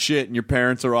piece of shit and your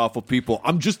parents are awful people.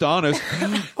 I'm just honest.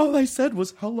 All I said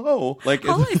was hello. Like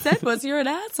all I said was you're an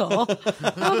asshole.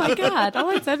 Oh my God.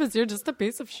 All I said was you're just a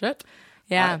piece of shit.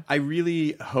 Yeah. I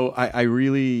really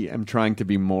am trying to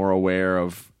be more aware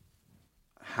of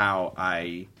how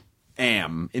I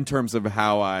am in terms of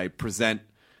how I present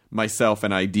myself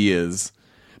and ideas,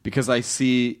 because I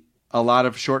see a lot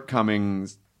of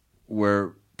shortcomings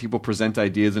where people present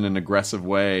ideas in an aggressive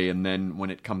way, and then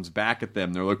when it comes back at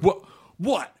them, they're like,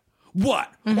 What?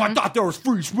 what? Mm-hmm. Well, I thought there was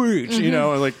free speech. You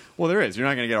know, like, well, there is. You're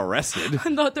not going to get arrested.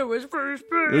 I thought there was free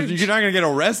speech. You're not going to get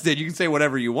arrested. You can say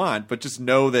whatever you want, but just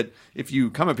know that if you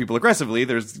come at people aggressively,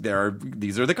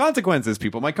 these are the consequences.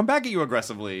 People might come back at you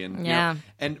aggressively, and yeah.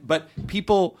 But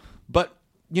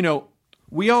you know,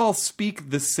 we all speak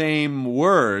the same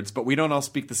words, but we don't all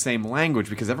speak the same language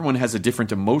because everyone has a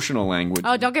different emotional language.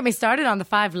 Oh, don't get me started on the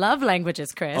 5 love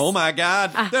languages, Chris. Oh my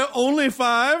God. There are only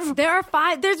 5? There are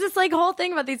 5. There's this like whole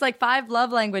thing about these like 5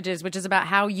 love languages, which is about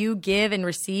how you give and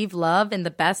receive love in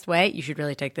the best way. You should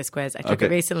really take this quiz. I took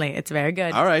it recently. It's very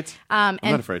good. All right. I'm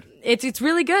not afraid. It's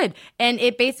really good. And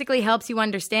it basically helps you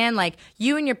understand like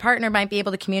you and your partner might be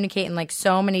able to communicate in like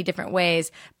so many different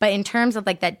ways. But in terms of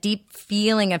like that deep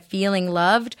feeling of feeling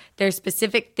loved, there's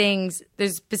specific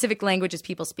languages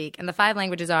people speak. And the 5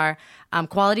 languages are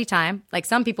quality time. Like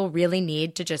some people really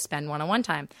need to just spend one-on-one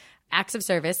time. Acts of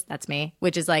service, that's me,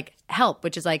 which is like help,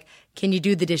 which is like, can you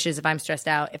do the dishes if I'm stressed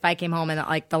out? If I came home and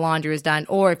like the laundry was done,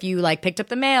 or if you like picked up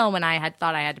the mail when I had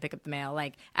thought I had to pick up the mail.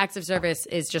 Like acts of service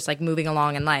is just like moving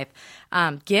along in life.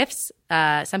 Gifts,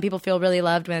 some people feel really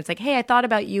loved when it's like, hey, I thought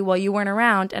about you while you weren't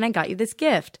around and I got you this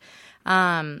gift.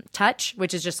 Touch,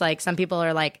 which is just like some people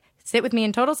are like, sit with me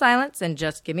in total silence and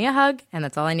just give me a hug, and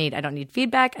that's all I need. I don't need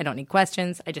feedback. I don't need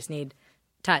questions. I just need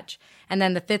touch. And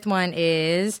then the 5th one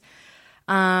is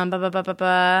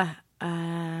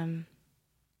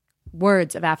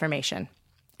words of affirmation.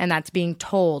 And that's being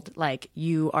told, like,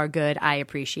 you are good, I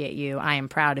appreciate you, I am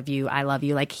proud of you, I love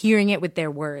you, like hearing it with their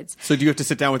words. So do you have to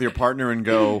sit down with your partner and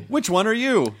go, which one are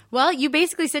you? Well, you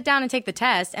basically sit down and take the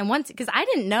test. And once, because I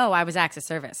didn't know I was acts of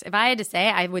service. If I had to say,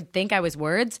 I would think I was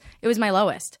words, it was my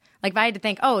lowest. Like if I had to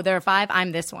think, oh, there are 5,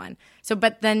 I'm this one. So,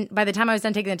 but then by the time I was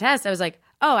done taking the test, I was like,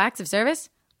 oh, acts of service?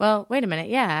 Well, wait a minute.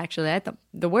 Yeah, actually,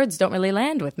 the words don't really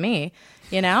land with me,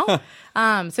 you know?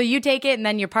 So you take it and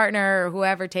then your partner or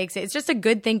whoever takes it. It's just a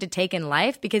good thing to take in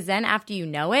life because then after you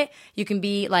know it, you can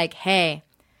be like, hey,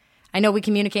 I know we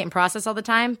communicate and process all the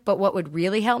time, but what would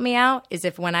really help me out is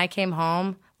if when I came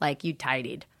home, like you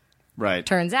tidied. Right.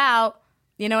 Turns out,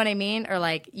 you know what I mean? Or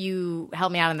like you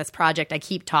helped me out on this project I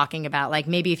keep talking about. Like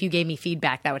maybe if you gave me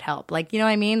feedback, that would help. Like, you know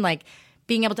what I mean? Like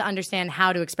being able to understand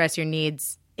how to express your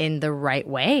needs in the right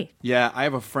way. Yeah, I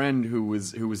have a friend who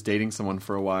was dating someone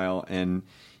for a while, and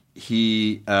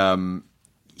he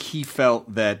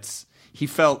felt that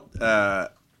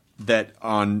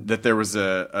there was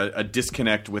a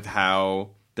disconnect with how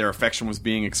their affection was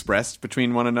being expressed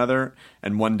between one another.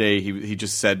 And one day he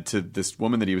just said to this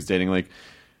woman that he was dating, like,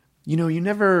 you know, you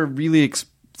never really it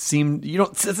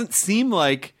doesn't seem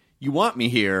like you want me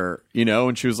here, you know?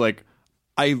 And she was like,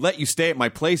 I let you stay at my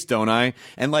place, don't I?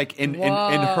 And like in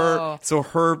her, so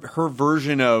her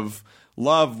version of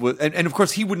love was, and of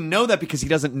course he wouldn't know that because he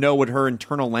doesn't know what her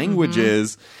internal language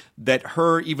is, that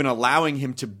her even allowing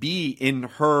him to be in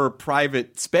her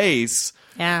private space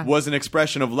was an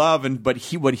expression of love. And but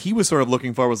what he was sort of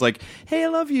looking for was like, hey, I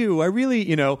love you. I really,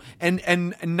 you know,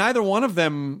 and neither one of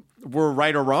them were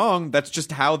right or wrong. That's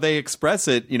just how they express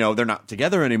it. You know, they're not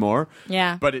together anymore.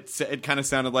 Yeah. But it kind of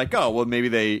sounded like, oh, well, maybe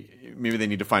they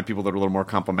need to find people that are a little more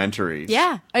complimentary.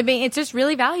 Yeah. I mean, it's just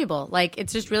really valuable. Like,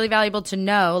 it's just really valuable to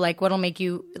know, like, what'll make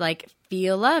you, like,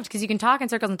 feel loved. Because you can talk in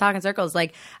circles and talk in circles.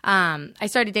 Like, I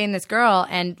started dating this girl,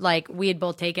 and, like, we had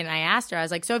both taken, and I asked her, I was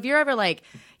like, so if you're ever, like,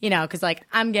 you know, because, like,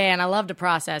 I'm gay and I love to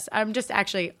process. I'm just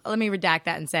actually, let me redact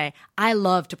that and say, I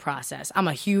love to process. I'm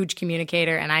a huge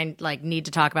communicator, and I, like, need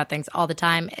to talk about things all the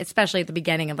time, especially at the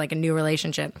beginning of, like, a new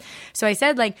relationship. So I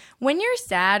said, like, when you're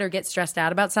sad or get stressed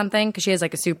out about something, because she has,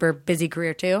 like, a super busy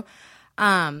career too,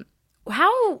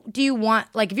 how do you want,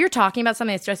 like, if you're talking about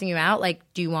something that's stressing you out, like,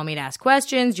 do you want me to ask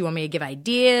questions? Do you want me to give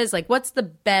ideas? Like, what's the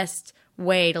best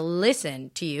way to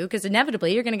listen to you? Because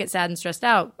inevitably you're going to get sad and stressed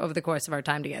out over the course of our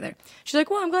time together. She's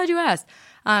like, well, I'm glad you asked.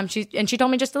 She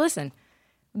told me just to listen,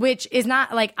 which is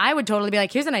not like, I would totally be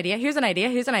like, here's an idea, here's an idea,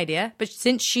 here's an idea. But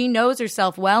since she knows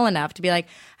herself well enough to be like,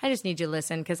 I just need you to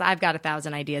listen because I've got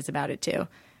 1,000 ideas about it too.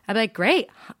 I'd be like, great,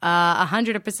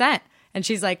 100%. And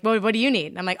she's like, well, what do you need?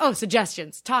 And I'm like, oh,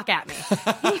 suggestions. Talk at me.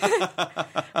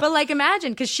 But like,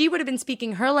 imagine, because she would have been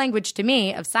speaking her language to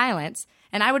me of silence,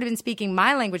 and I would have been speaking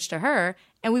my language to her,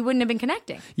 and we wouldn't have been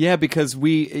connecting. Yeah, because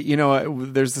we, you know,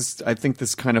 there's this, I think,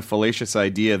 this kind of fallacious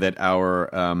idea that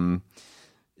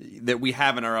that we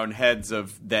have in our own heads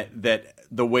of that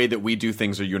the way that we do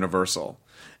things are universal.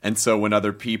 And so when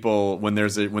other people, when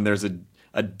there's a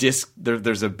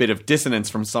bit of dissonance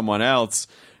from someone else,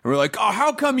 and we're like, oh,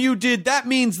 how come you did? That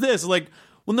means this. Like,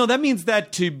 Well, no, that means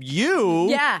that to you.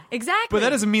 Yeah, exactly. But that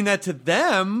doesn't mean that to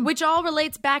them. Which all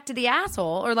relates back to the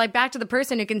asshole, or like back to the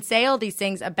person who can say all these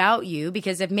things about you,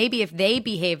 because if they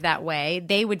behave that way,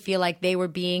 they would feel like they were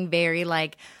being very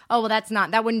like, oh, well,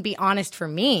 that wouldn't be honest for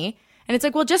me. And it's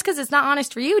like, well, just because it's not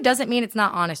honest for you doesn't mean it's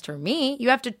not honest for me. You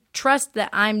have to trust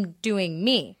that I'm doing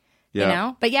me, you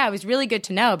know? But yeah, it was really good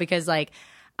to know, because like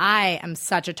I am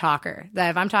such a talker that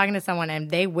if I'm talking to someone and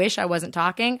they wish I wasn't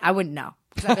talking, I wouldn't know.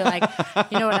 Because I'd be like,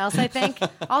 you know what else I think?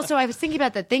 Also, I was thinking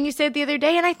about that thing you said the other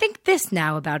day, and I think this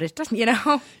now about it, doesn't, you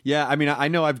know? Yeah, I mean, I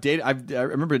know I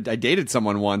remember I dated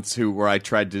someone once where I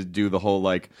tried to do the whole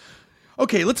like,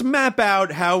 okay, let's map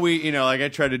out how we, you know, like I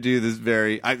tried to do this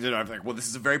I'm like, well, this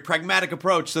is a very pragmatic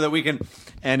approach so that we can,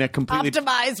 and it completely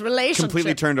optimize relationship.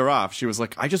 Completely turned her off. She was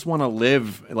like, I just want to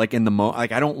live like in the moment.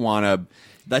 Like I don't want to.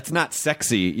 That's not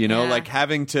sexy, you know, like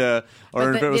having to.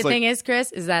 Or but the thing is,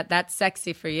 Chris, is that that's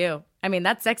sexy for you. I mean,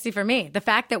 that's sexy for me. The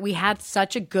fact that we had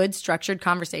such a good structured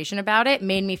conversation about it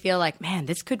made me feel like, man,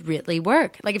 this could really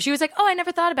work. Like if she was like, oh, I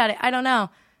never thought about it, I don't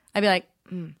know, I'd be like,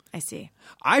 I see.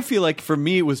 I feel like for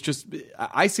me, it was just,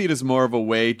 I see it as more of a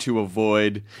way to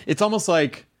avoid. It's almost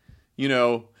like, you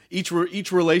know, each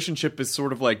relationship is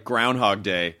sort of like Groundhog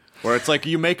Day. Where it's like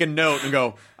you make a note and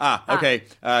go, okay,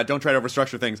 don't try to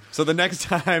overstructure things. So the next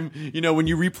time, you know, when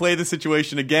you replay the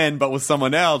situation again, but with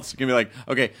someone else, you can be like,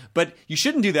 okay, but you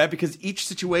shouldn't do that because each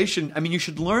situation, I mean, you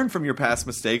should learn from your past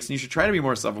mistakes and you should try to be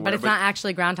more self-aware. But it's not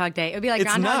actually Groundhog Day. It would be like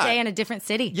Groundhog Day in a different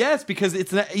city. Yes, because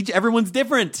it's not, everyone's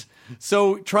different.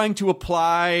 So trying to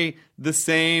apply the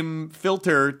same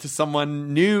filter to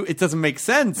someone new, it doesn't make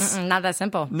sense. Not that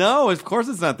simple. No, of course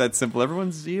it's not that simple. We're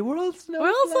all snowflakes. We're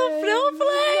all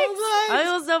snowflakes.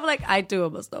 I'm a snowflake. I too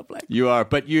am a snowflake. You are,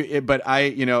 but I,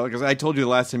 you know, because I told you the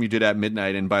last time you did At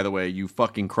Midnight, and by the way, you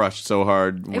fucking crushed so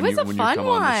hard when you come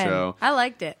on the show. I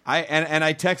liked it. And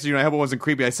I texted you, and I hope it wasn't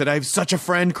creepy. I said I have such a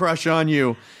friend crush on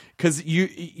you because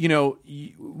you know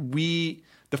we.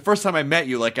 The first time I met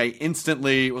you, like I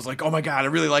instantly was like, "Oh my god, I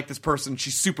really like this person.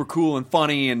 She's super cool and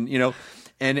funny, and you know."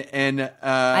 And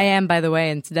I am, by the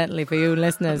way, incidentally, for you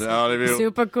listeners,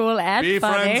 super cool and be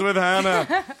funny. Friends with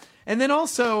Hannah. And then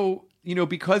also, you know,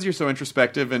 because you're so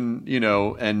introspective and you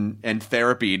know and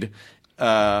therapied,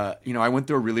 you know, I went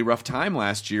through a really rough time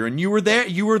last year, and you were there.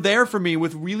 You were there for me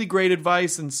with really great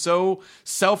advice and so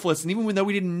selfless. And even though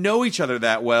we didn't know each other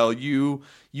that well, you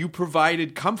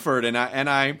provided comfort, and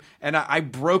I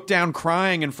broke down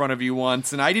crying in front of you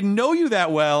once, and I didn't know you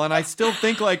that well, and I still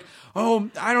think like, oh,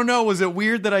 I don't know, was it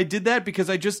weird that I did that because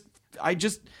I just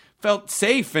felt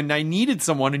safe and I needed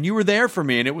someone, and you were there for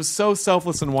me, and it was so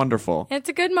selfless and wonderful. It's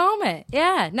a good moment.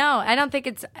 Yeah. No, I don't think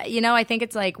it's, you know, I think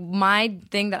it's like my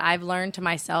thing that I've learned to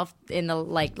myself in the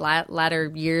like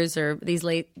latter years or these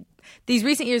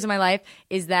recent years of my life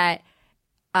is that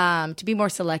to be more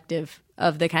selective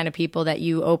of the kind of people that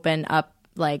you open up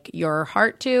like your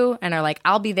heart to and are like,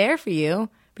 I'll be there for you,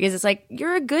 because it's like,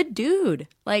 you're a good dude.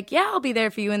 Like, yeah, I'll be there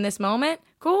for you in this moment.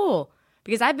 Cool.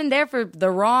 Because I've been there for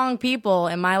the wrong people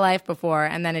in my life before,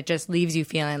 and then it just leaves you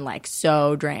feeling like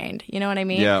so drained. You know what I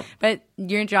mean? Yeah. But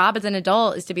your job as an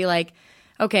adult is to be like,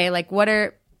 okay, like what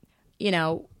are, you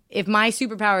know, if my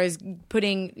superpower is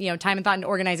putting, you know, time and thought into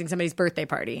organizing somebody's birthday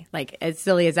party, like as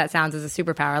silly as that sounds as a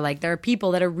superpower, like there are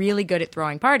people that are really good at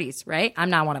throwing parties, right? I'm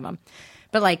not one of them.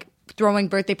 But like throwing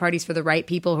birthday parties for the right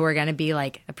people who are going to be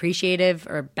like appreciative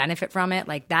or benefit from it,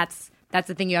 like that's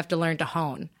the thing you have to learn to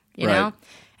hone, you know?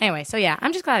 Anyway, so yeah,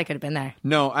 I'm just glad I could have been there.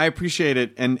 No, I appreciate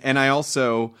it. And I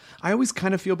always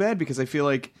kind of feel bad because I feel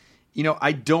like, you know,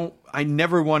 I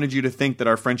never wanted you to think that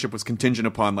our friendship was contingent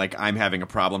upon like I'm having a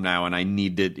problem now and I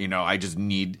need to, you know, I just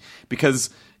need, because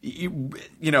you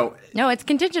know. No, it's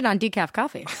contingent on decaf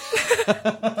coffee.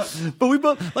 But we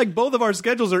both of our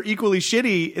schedules are equally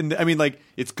shitty. And I mean, like,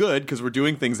 it's good because we're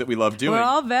doing things that we love doing. We're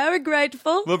all very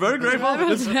grateful. We're very grateful.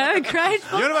 Very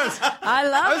grateful. Universe. I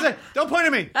love it. Don't point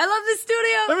at me. I love the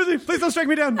studio. Please don't strike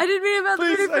me down. I didn't mean about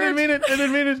Please, the I didn't mean it. I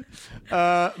didn't mean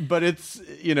it. But it's,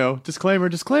 you know, disclaimer.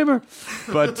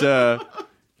 But,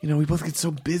 you know, we both get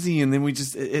so busy, and then we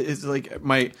just, it's like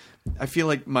I feel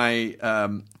like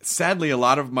sadly, a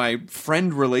lot of my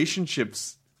friend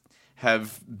relationships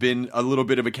have been a little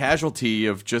bit of a casualty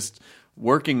of just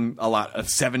working a lot of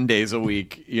 7 days a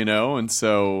week, you know? And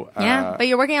so. Yeah, but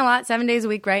you're working a lot 7 days a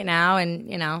week right now, and,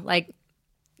 you know, like,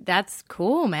 that's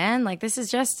cool, man. Like, it's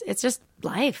just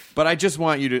life. But I just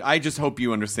hope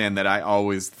you understand that I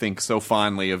always think so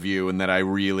fondly of you, and that I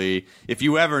really, if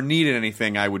you ever needed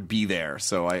anything, I would be there.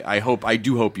 So I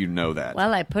do hope you know that.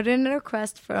 Well, I put in a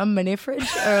request for a mini fridge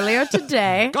earlier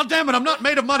today. God damn it, I'm not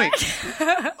made of money.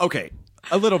 Okay,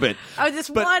 a little bit. Oh, this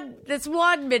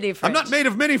one mini fridge. I'm not made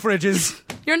of mini fridges.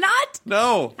 You're not?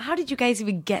 No. How did you guys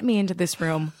even get me into this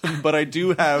room? But I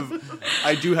do have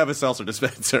a seltzer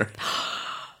dispenser.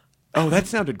 Oh, that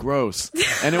sounded gross,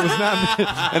 and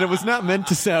it was not meant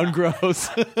to sound gross.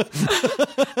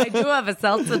 I do have a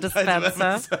seltzer dispenser.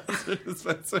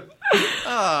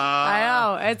 I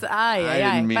know it's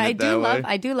didn't mean but it that way.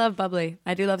 I do love bubbly.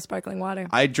 I do love sparkling water.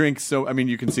 I drink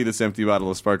you can see this empty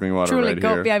bottle of sparkling water Truly, right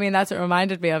here. Yeah, I mean that's what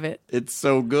reminded me of it. It's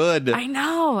so good. I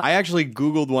know. I actually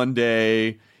Googled one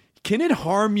day. Can it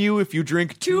harm you if you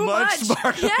drink too much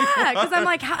sparkling Yeah, because I'm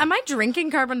like, am I drinking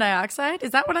carbon dioxide?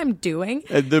 Is that what I'm doing?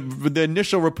 The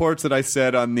initial reports that I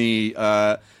said on the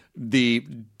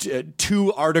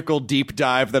 2-article deep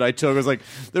dive that I took was like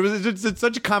there was it's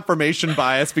such a confirmation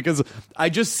bias because I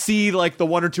just see like the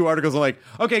 1 or 2 articles. I'm like,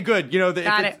 okay, good.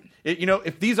 Got it.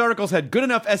 If these articles had good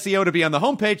enough SEO to be on the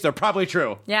homepage, they're probably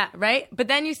true. Yeah, right? But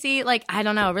then you see, like, I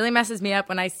don't know, it really messes me up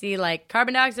when I see, like,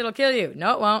 carbon dioxide will kill you.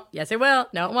 No, it won't. Yes, it will.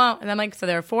 No, it won't. And I'm like, so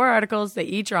there are 4 articles. They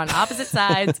each are on opposite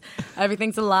sides.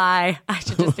 Everything's a lie. I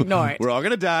should just ignore it. We're all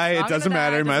going to die. It doesn't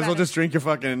matter. Might as well just drink your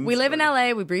fucking... We live in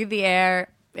LA. We breathe the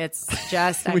air. It's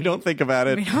just... we don't think about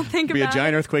it. We don't think about it. Be a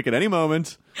giant earthquake at any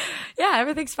moment. Yeah,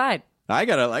 everything's fine. I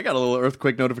got a little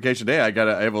earthquake notification today. I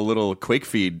have a little Quake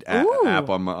Feed app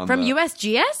on from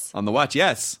USGS on the watch.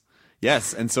 Yes,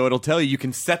 and so it'll tell you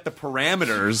can set the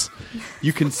parameters.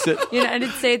 You can set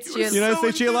United States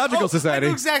Geological Society. I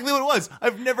know exactly what it was.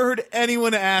 I've never heard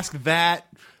anyone ask that.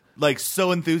 Like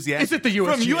so enthusiastic. Is it the USGS?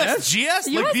 From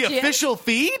USGS? Like the official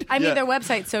feed? I mean, their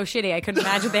website's so shitty. I couldn't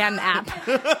imagine they had an app.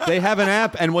 They have an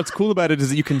app, and what's cool about it is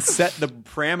that you can set the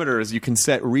parameters. You can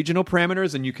set regional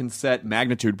parameters, and you can set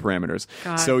magnitude parameters.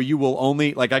 God. So you will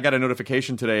only I got a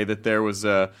notification today that there was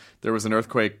an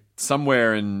earthquake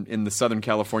somewhere in the Southern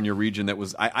California region that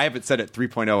was. I have it set at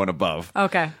 3.0 and above.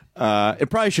 Okay. It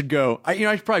probably should go. I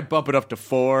should probably bump it up to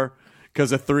 4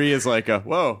 because a 3 is like a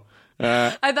whoa.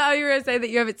 I thought you were going to say that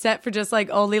you have it set for just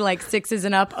like only like 6s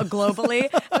and up globally.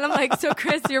 And I'm like, so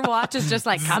Chris, your watch is just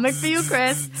like coming for you,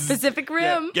 Chris. Pacific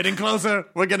Rim. Yeah, getting closer.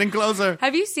 We're getting closer.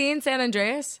 Have you seen San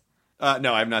Andreas?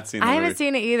 No, I've not seen that I haven't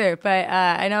seen it either, but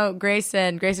I know Grace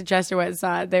and Chester went and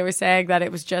saw it. They were saying that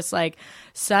it was just like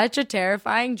such a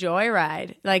terrifying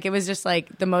joyride. Like it was just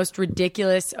like the most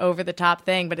ridiculous, over the top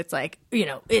thing. But it's like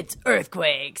it's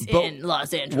earthquakes in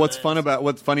Los Angeles. What's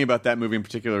funny about that movie in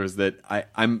particular is that I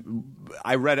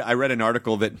read an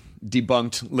article that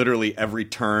debunked literally every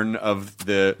turn of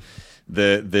the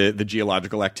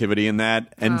geological activity in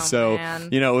that, and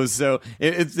it was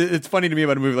it's funny to me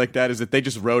about a movie like that is that they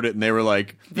just wrote it and they were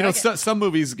like some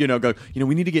movies go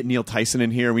we need to get Neil Tyson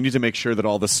in here, we need to make sure that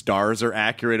all the stars are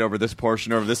accurate over this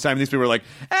portion over this time. These people were like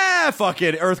fuck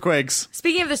it, earthquakes.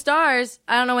 Speaking of the stars,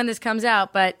 I don't know when this comes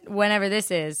out, but whenever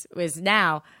this is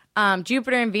now.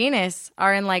 Jupiter and Venus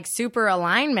are in like super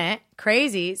alignment.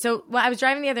 Crazy. So I was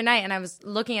driving the other night and I was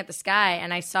looking at the sky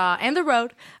and I saw, and the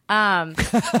road. I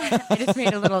just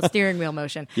made a little steering wheel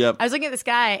motion. Yep. I was looking at the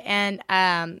sky and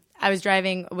I was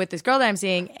driving with this girl that I'm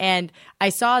seeing, and I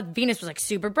saw Venus was like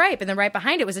super bright, but then right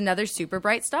behind it was another super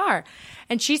bright star.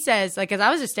 And she says, like, as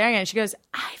I was just staring at it, she goes,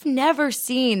 I've never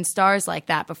seen stars like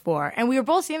that before. And we were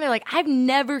both sitting there like, I've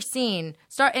never seen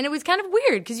stars. And it was kind of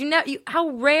weird because how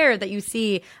rare that you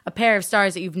see a pair of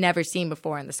stars that you've never seen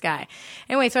before in the sky.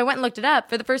 Anyway, so I went and looked it up.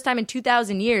 For the first time in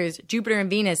 2,000 years, Jupiter and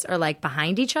Venus are like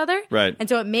behind each other. Right. And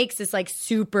so it makes this like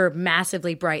super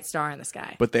massively bright star in the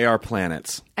sky. But they are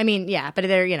planets. I mean, yeah, but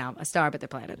they're, a star, but they're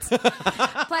planets.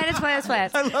 planets.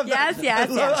 I love that.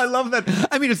 Yes. I love that.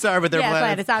 I mean, a star, but they're planets.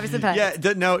 Planets, obviously planets.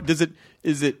 Yeah. No, does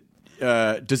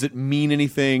it mean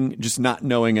anything, just not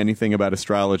knowing anything about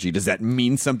astrology? Does that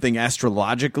mean something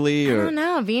astrologically? Or? I don't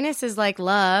know. Venus is like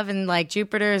love, and like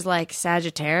Jupiter is like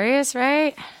Sagittarius,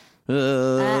 right?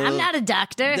 I'm not a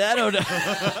doctor. That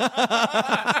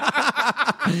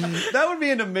would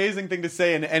be an amazing thing to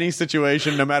say in any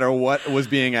situation, no matter what was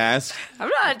being asked. I'm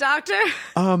not a doctor.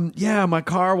 Yeah, my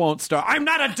car won't start. I'm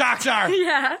not a doctor.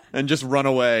 Yeah. And just run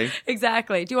away.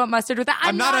 Exactly. Do you want mustard with that?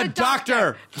 I'm not a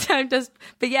doctor.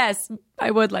 But yes, I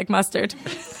would like mustard.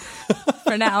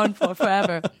 For now and for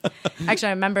forever.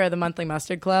 Actually, I'm a member of the monthly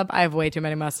mustard club. I have way too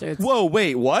many mustards. Whoa,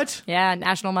 wait, what? Yeah,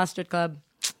 National Mustard Club.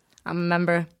 I'm a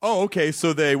member. Oh, okay,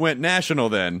 so they went national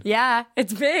then. Yeah,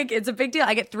 it's big. It's a big deal.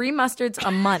 I get 3 mustards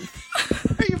a month.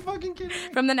 Are you fucking kidding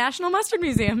me? From the National Mustard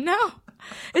Museum. No.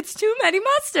 It's too many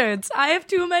mustards. I have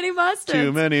too many mustards.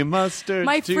 Too many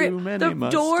mustards. The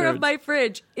door of my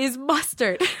fridge is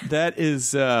mustard. That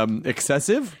is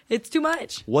excessive? It's too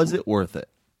much. Was it worth it?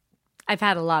 I've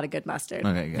had a lot of good mustard.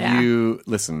 Okay, good. Yeah. You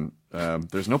listen.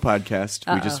 There's no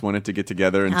podcast. We just wanted to get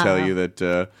together and tell you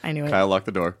that I knew Kyle locked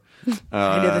the door.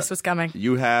 I knew this was coming.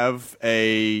 You have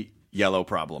a yellow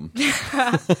problem.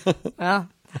 Well,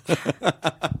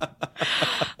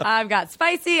 I've got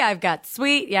spicy. I've got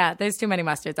sweet. Yeah, there's too many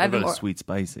mustards. I've got a sweet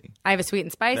spicy. I have a sweet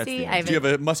and spicy. Do you have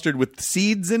a mustard with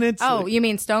seeds in it? Oh, you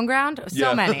mean stone ground?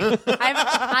 So many.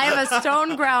 I have a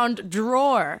stone ground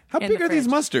drawer. How big are these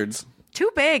mustards? Too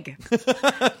big.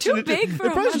 Too big for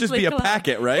it probably should just be a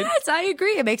packet, right? Yes, I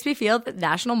agree. It makes me feel that the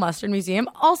National Mustard Museum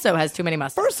also has too many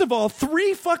mustards. First of all,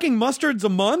 3 fucking mustards a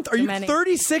month? Are you many.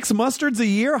 36 mustards a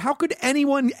year? How could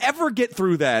anyone ever get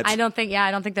through that? I don't think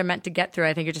they're meant to get through.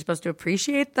 I think you're just supposed to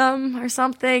appreciate them or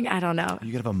something. I don't know.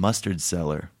 You could have a mustard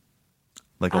cellar.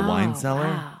 Like a wine cellar?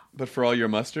 Wow. But for all your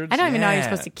mustards? I don't even know how you're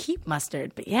supposed to keep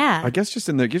mustard, but yeah. I guess just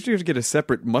in there, you have to get a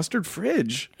separate mustard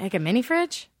fridge. Like a mini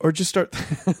fridge? Or just start...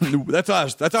 That's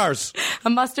us. That's ours. A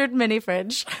mustard mini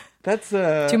fridge. That's...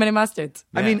 Too many mustards.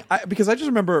 I mean, because I just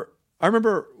remember... I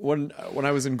remember when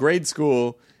I was in grade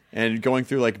school and going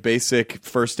through like basic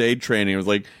first aid training, it was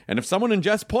like, and if someone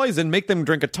ingests poison, make them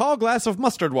drink a tall glass of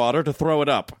mustard water to throw it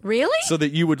up. Really? So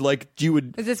that you would...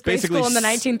 Is this grade basically school in the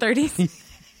 1930s?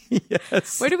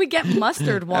 Yes. Where do we get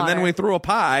mustard water? And then we threw a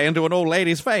pie into an old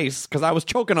lady's face because I was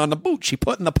choking on the boot she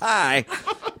put in the pie.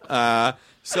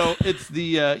 So it's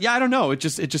the I don't know. It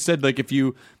just said like if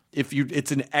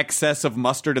it's an excess of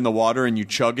mustard in the water and you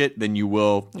chug it, then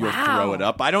you'll throw it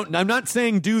up. I'm not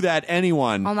saying do that,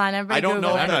 anyone. Hold on, everybody. I don't know Google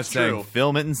if it. I'm not that's saying true.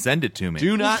 film it and send it to me.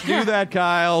 Do not do that,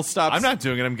 Kyle. Stop. I'm not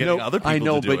doing it. I'm getting other people I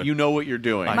know, to do but it. you know what you're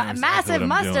doing. I know exactly Massive what I'm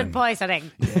mustard doing.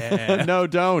 poisoning. Yeah. No,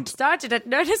 don't. Started at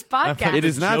Nerdist Podcast. It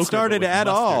is not Joker, started but with at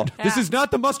all. mustard. This is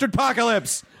not the mustard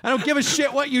apocalypse. I don't give a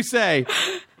shit what you say.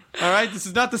 All right, this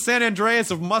is not the San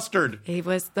Andreas of mustard.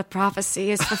 The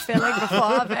prophecy is fulfilling before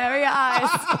our very eyes.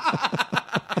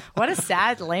 What a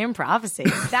sad, lame prophecy.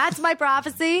 That's my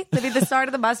prophecy to be the start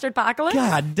of the mustard apocalypse?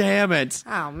 God damn it.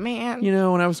 Oh, man. You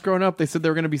know, when I was growing up, they said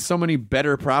there were going to be so many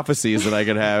better prophecies that I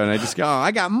could have, and I just go, oh,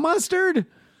 I got mustard?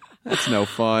 That's no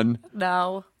fun.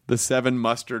 No. The 7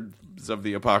 mustards of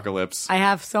the apocalypse. I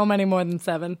have so many more than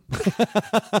 7.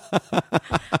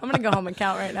 I'm going to go home and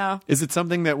count right now. Is it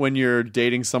something that when you're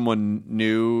dating someone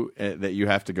new that you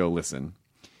have to go listen?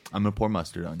 I'm gonna pour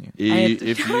mustard on you. You're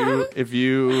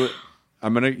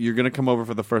gonna come over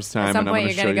for the first time. At some and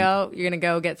point, I'm you're gonna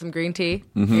go get some green tea.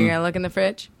 You're gonna look in the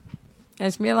fridge. And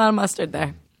there's gonna be a lot of mustard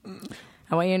there.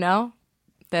 I want you to know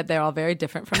that they're all very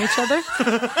different from each other.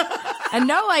 And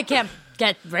no, I can't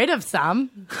get rid of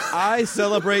some. I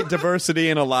celebrate diversity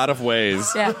in a lot of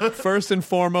ways. Yeah. First and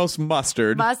foremost,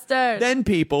 mustard. Mustard. Then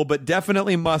people, but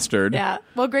definitely mustard. Yeah.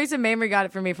 Well, Grace and Mamrie got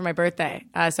it for me for my birthday.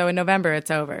 So in November,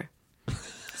 it's over.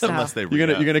 So. Unless they You're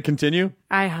gonna continue?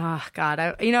 I've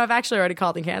actually already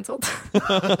called and canceled.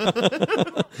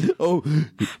 Oh,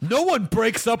 no one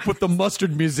breaks up with the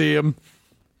Mustard Museum.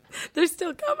 They're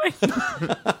still coming.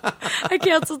 I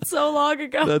canceled so long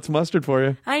ago. That's mustard for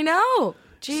you. I know.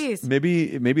 Jeez.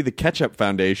 Maybe the Ketchup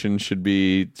Foundation should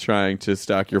be trying to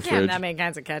stock your Yeah, fridge. that many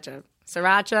kinds of ketchup.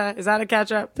 Sriracha, is that a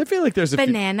ketchup? I feel like there's a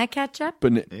banana ketchup.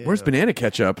 Where's banana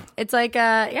ketchup? It's like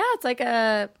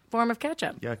a form of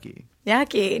ketchup. Yucky.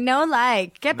 No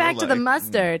like. Get back to the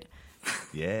mustard.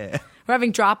 Yeah. We're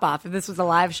having drop off if this was a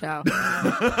live show.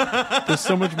 There's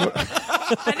so much more.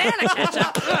 Banana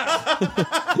ketchup.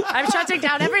 I'm shutting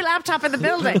down every laptop in the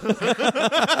building.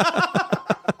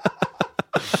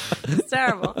 It's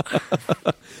terrible.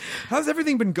 How's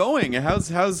everything been going? How's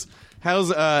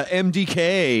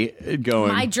MDK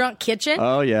going? My Drunk Kitchen.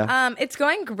 Oh yeah. It's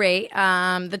going great.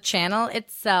 The channel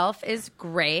itself is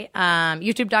great.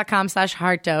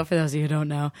 YouTube.com/Harto for those of you who don't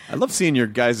know. I love seeing your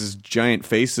guys' giant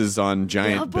faces on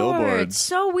giant billboards.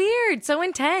 So weird, so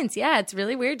intense. Yeah, it's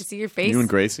really weird to see your face. You and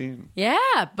Gracie.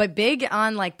 Yeah, but big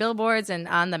on like billboards and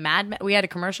on the Mad Men. We had a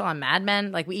commercial on Mad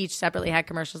Men. Like we each separately had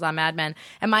commercials on Mad Men,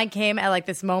 and mine came at like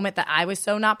this moment that I was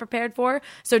so not prepared for.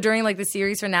 So during like the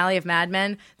series finale of Mad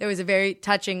Men, there was a very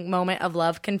touching moment of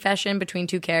love confession between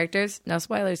 2 characters. No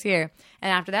spoilers here.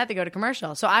 And after that, they go to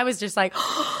commercial. So I was just like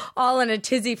all in a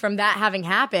tizzy from that having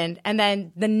happened. And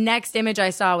then the next image I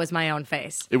saw was my own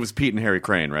face. It was Pete and Harry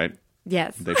Crane, right?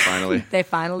 Yes. They finally. They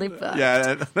finally booked.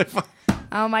 Yeah.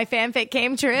 Oh, my fanfic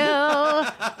came true.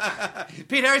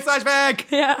 Pete Harry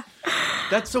 /back. Yeah.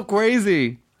 That's so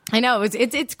crazy. I know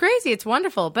it's crazy. It's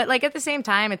wonderful, but like at the same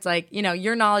time, it's like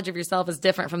your knowledge of yourself is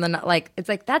different from it's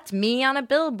like that's me on a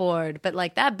billboard, but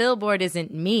like that billboard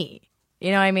isn't me.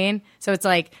 You know what I mean? So it's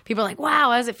like people are like, "Wow,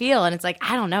 how does it feel?" And it's like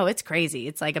I don't know. It's crazy.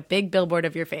 It's like a big billboard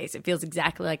of your face. It feels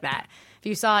exactly like that. If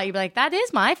you saw it, you'd be like, "That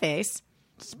is my face."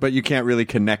 But you can't really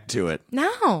connect to it.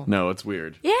 No, it's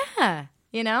weird. Yeah,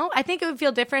 I think it would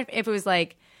feel different if it was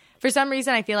like, for some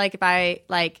reason, I feel like if I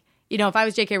like. you know, if I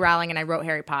was J.K. Rowling and I wrote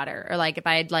Harry Potter, or like if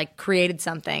I had like created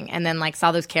something and then like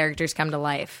saw those characters come to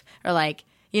life, or like,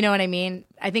 you know what I mean?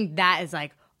 I think that is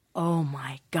like, oh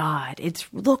my God,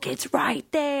 it's right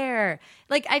there.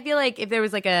 Like, I feel like if there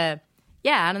was like I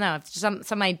don't know, if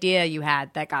some idea you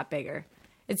had that got bigger.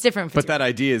 It's different. But that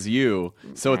idea is you.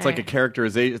 So it's like a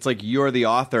characterization. It's like you're the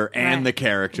author and the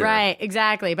character. Right,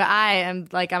 exactly. But I'm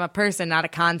a person, not a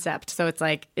concept. So it's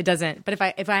like, it doesn't. But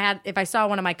if I saw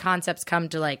one of my concepts come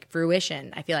to like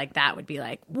fruition, I feel like that would be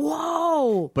like,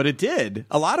 whoa. But it did.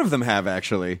 A lot of them have,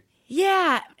 actually.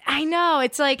 Yeah, I know.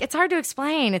 It's like, it's hard to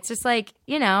explain. It's just like,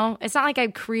 you know, it's not like I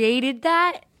created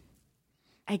that.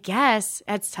 I guess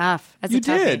that's tough. That's you a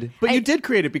toughie. did, but you did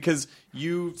create it because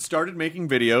you started making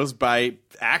videos by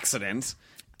accident,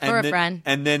 for a friend,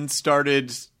 and then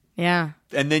started, and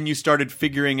then you started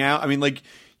figuring out. I mean, like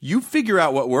you figure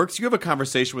out what works. You have a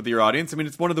conversation with your audience. I mean,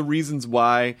 it's one of the reasons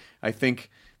why I think,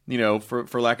 you know,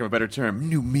 for lack of a better term,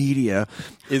 new media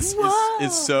is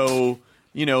so.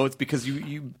 You know, it's because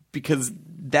because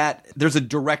that there's a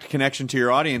direct connection to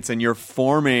your audience, and you're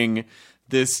forming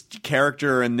this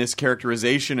character and this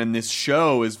characterization, and this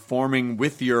show is forming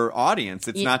with your audience.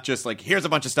 It's not just like, here's a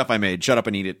bunch of stuff I made, shut up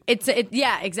and eat it.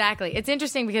 Yeah, exactly. It's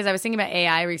interesting because I was thinking about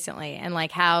AI recently and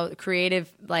like how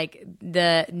creative, like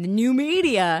the new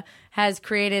media has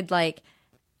created, like,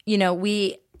 you know,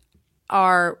 we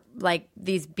are like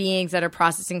these beings that are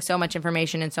processing so much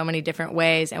information in so many different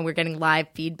ways, and we're getting live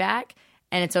feedback.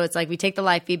 And so it's like we take the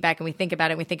live feedback and we think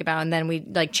about it, and then we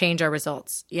like change our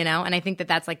results, you know? And I think that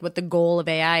that's like what the goal of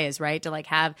AI is, right? To like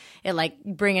have it like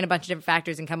bring in a bunch of different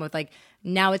factors and come up with like,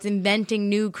 now it's inventing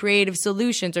new creative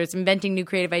solutions, or it's inventing new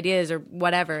creative ideas, or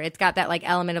whatever. It's got that like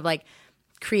element of like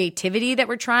creativity that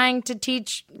we're trying to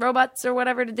teach robots or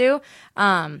whatever to do.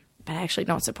 But I actually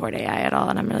don't support AI at all,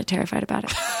 and I'm really terrified about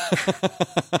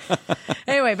it.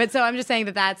 Anyway, but so I'm just saying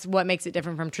that that's what makes it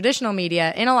different from traditional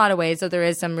media in a lot of ways. So there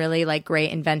is some really like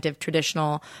great, inventive,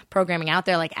 traditional programming out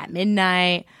there, like At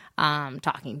Midnight,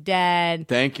 Talking Dead.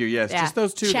 Thank you. Yes, just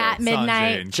those two. Chat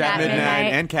Midnight, Chat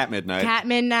Midnight, and Cat Midnight. Cat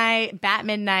Midnight, Bat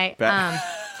Midnight.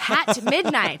 Hat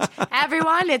Midnight.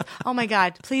 Everyone, oh my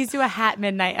God, please do a Hat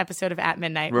Midnight episode of At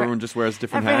Midnight. Where everyone just wears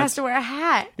different everyone hats. Everyone has to wear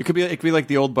a hat. It could be like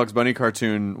the old Bugs Bunny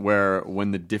cartoon where when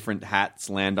the different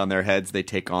hats land on their heads, they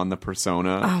take on the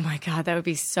persona. Oh my God, that would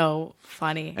be so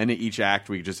funny. And in each act,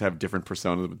 we just have different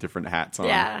personas with different hats on.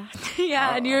 Yeah.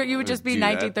 Yeah, and you would just be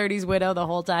 1930s widow the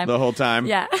whole time. The whole time?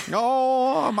 Yeah.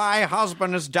 Oh, my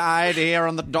husband has died here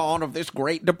on the dawn of this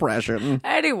Great Depression.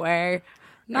 Anyway.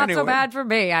 Not so bad for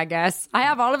me, I guess. I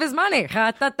have all of his money.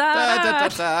 Oh,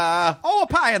 a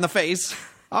pie in the face.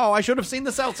 Oh, I should have seen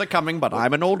the seltzer coming, but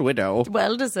I'm an old widow.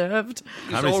 Well deserved.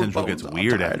 Comedy Central gets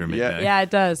weird after midnight. Yeah,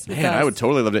 it does. Man, I would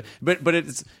totally love it. But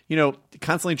it's, you know,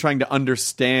 constantly trying to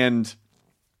understand.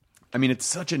 I mean, it's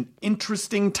such an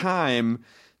interesting time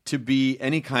to be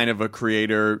any kind of a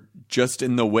creator, just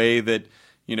in the way that,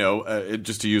 you know,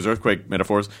 just to use earthquake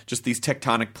metaphors, just these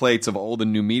tectonic plates of old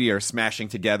and new media are smashing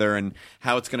together, and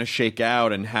how it's going to shake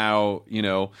out, and how, you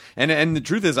know, and the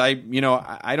truth is, I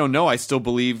don't know. I still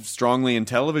believe strongly in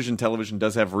television. Television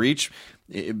does have reach.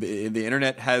 The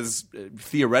internet has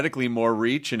theoretically more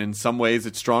reach, and in some ways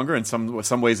it's stronger, and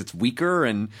some ways it's weaker,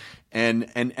 and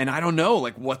I don't know,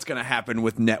 like, what's going to happen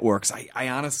with networks. I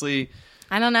honestly,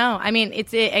 I don't know. I mean,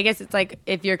 I guess it's like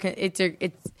if you're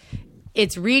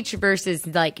it's reach versus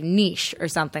like niche or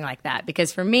something like that.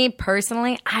 Because for me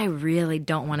personally, I really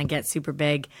don't want to get super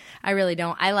big. I really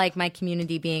don't. I like my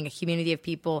community being a community of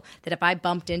people that if I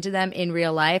bumped into them in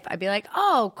real life, I'd be like,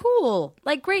 oh, cool.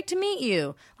 Like, great to meet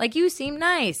you. Like, you seem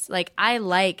nice. Like, I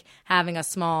like having a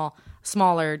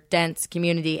smaller, dense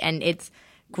community, and it's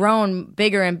grown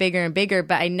bigger and bigger and bigger,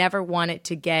 but I never want it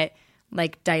to get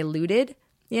like diluted.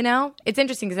 You know, it's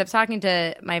interesting because I was talking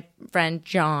to my friend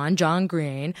John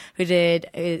Green, who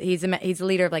he's a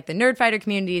leader of like the Nerd Fighter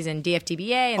communities and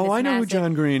DFTBA. And I know who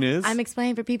John Green is. I'm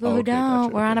explaining for people who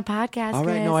don't. Gotcha, We're on a podcast. All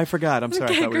right, Chris. no, I forgot. I'm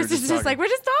sorry. Okay, Chris is just like, we're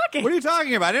just talking. What are you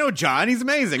talking about? I know John. He's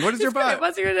amazing. What is your podcast?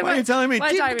 Why are you telling me?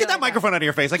 Get that microphone out of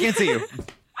your face. I can't see you.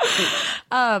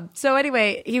 So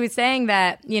anyway, he was saying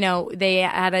that, you know, they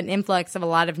had an influx of a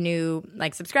lot of new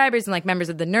like subscribers and like members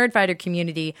of the Nerd Fighter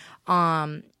community.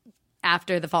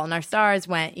 After The Fault in Our Stars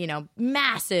went, you know,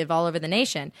 massive all over the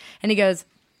nation. And he goes,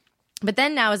 but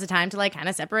then now is the time to like kind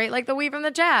of separate like the wheat from the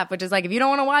chaff, which is like, if you don't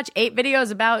want to watch 8 videos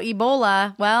about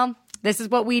Ebola, well, this is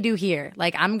what we do here.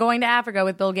 Like, I'm going to Africa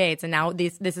with Bill Gates, and now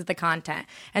this is the content.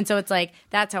 And so it's like,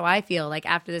 that's how I feel. Like,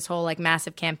 after this whole like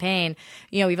massive campaign,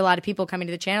 you know, we have a lot of people coming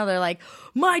to the channel. They're like,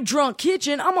 my drunk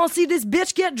kitchen, I'm going to see this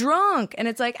bitch get drunk. And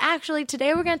it's like, actually,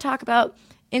 today we're going to talk about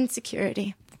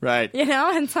insecurity. Right. You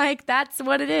know, and it's like, that's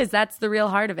what it is. That's the real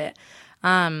heart of it.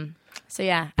 So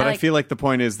yeah. But I feel like the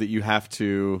point is that you have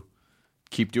to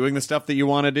keep doing the stuff that you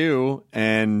want to do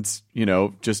and, you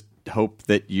know, just hope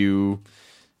that you...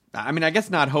 I mean, I guess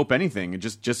not hope anything.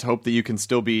 Just hope that you can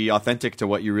still be authentic to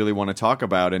what you really want to talk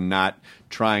about and not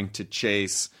trying to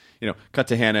chase... You know, cut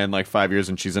to Hannah in like 5 years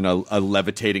and she's in a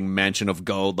levitating mansion of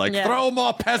gold. Like, throw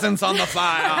more peasants on the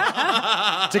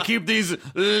fire to keep these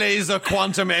laser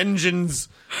quantum engines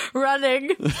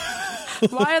running.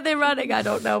 Why are they running? I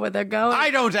don't know where they're going.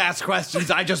 I don't ask questions.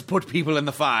 I just put people in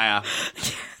the fire.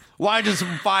 Why does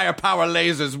fire power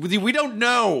lasers? We don't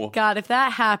know. God, if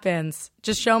that happens,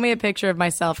 just show me a picture of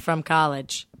myself from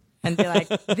college. And be like,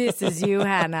 this is you,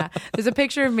 Hannah. There's a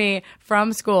picture of me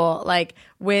from school, like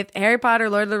with Harry Potter,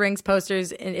 Lord of the Rings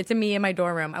posters. And it's me in my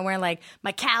dorm room. I'm wearing like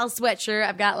my Cal sweatshirt.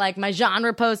 I've got like my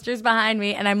genre posters behind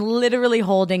me. And I'm literally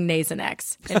holding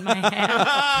Nasonex in my hand.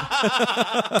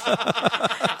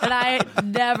 And I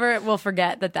never will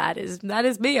forget that is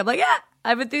me. I'm like, yeah.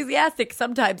 I'm enthusiastic.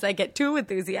 Sometimes I get too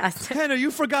enthusiastic. Hannah,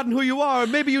 you've forgotten who you are.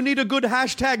 Maybe you need a good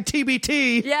hashtag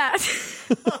TBT. Yeah.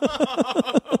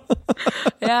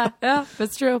 yeah,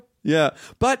 that's true. Yeah.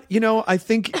 But, you know, I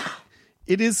think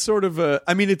it is sort of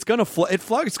I mean, it's going to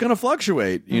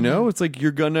fluctuate, you know? It's like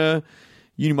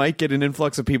you might get an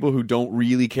influx of people who don't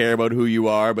really care about who you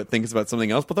are, but think it's about something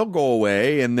else, but they'll go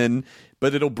away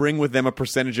but it'll bring with them a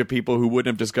percentage of people who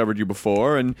wouldn't have discovered you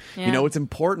before. And, you know, it's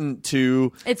important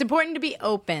to be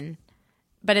open,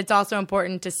 but it's also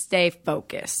important to stay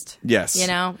focused. Yes. You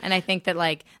know? And I think that,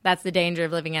 like, that's the danger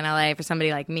of living in LA for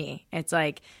somebody like me. It's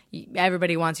like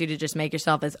everybody wants you to just make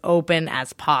yourself as open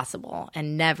as possible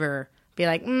and never be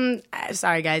like,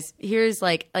 sorry, guys. Here's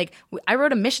like I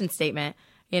wrote a mission statement,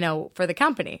 you know, for the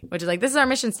company, which is like, this is our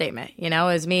mission statement, you know,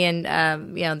 as me and,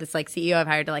 you know, this like CEO I've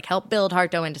hired to like help build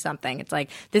Harto into something. It's like,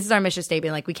 this is our mission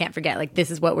statement. Like, we can't forget, like,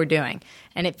 this is what we're doing.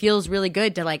 And it feels really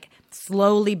good to like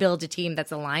slowly build a team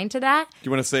that's aligned to that. Do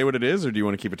you want to say what it is or do you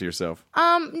want to keep it to yourself?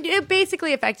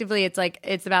 Basically, effectively,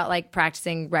 it's about like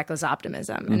practicing reckless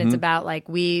optimism. And it's about like,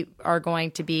 we are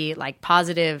going to be like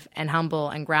positive and humble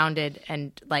and grounded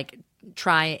and like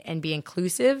try and be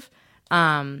inclusive.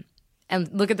 And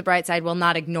look at the bright side while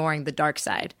not ignoring the dark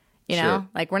side. You know, Sure.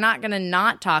 Like, we're not going to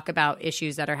not talk about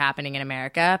issues that are happening in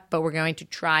America, but we're going to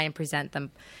try and present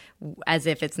them as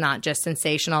if it's not just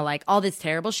sensational. Like, all this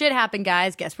terrible shit happened,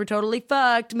 guys. Guess we're totally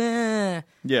fucked. Meh.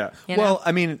 Yeah. You Well, know?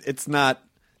 I mean, it's not.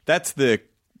 That's the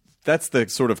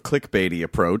sort of clickbaity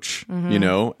approach, you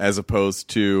know, as opposed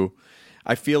to.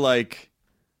 I feel like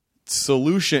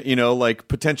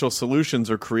potential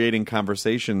solutions or creating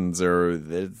conversations or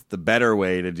the better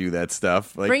way to do that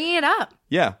stuff. Like, Bringing it up.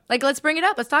 Yeah. Like, let's bring it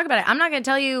up. Let's talk about it. I'm not going to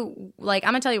tell you, like,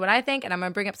 I'm going to tell you what I think, and I'm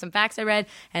going to bring up some facts I read,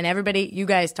 and everybody, you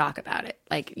guys talk about it.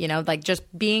 Like, you know, like just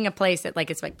being a place that, like,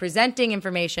 it's like presenting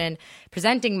information,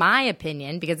 presenting my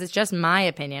opinion, because it's just my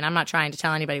opinion. I'm not trying to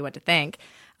tell anybody what to think,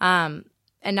 and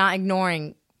not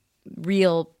ignoring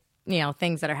real, you know,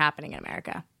 things that are happening in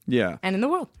America. Yeah. And in the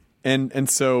world. And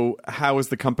so how is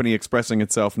the company expressing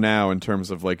itself now in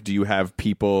terms of like, do you have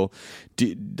people,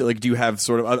 do you have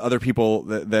sort of other people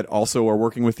that also are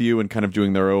working with you and kind of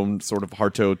doing their own sort of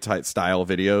Harto type style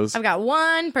videos? I've got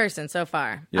one person so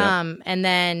far. Yeah. And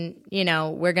then, you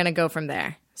know, we're going to go from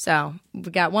there. So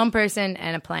we've got one person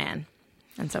and a plan.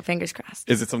 And so fingers crossed.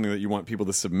 Is it something that you want people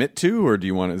to submit to, or do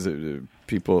you want, is it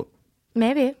people...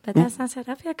 Maybe, but that's not set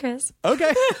up yet, Chris.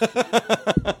 Okay.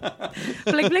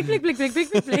 Blink, blink, blink, blink, blink,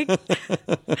 blink, blink, blink.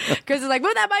 Chris is like,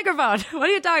 move that microphone. What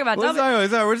are you talking about? We're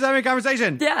just having a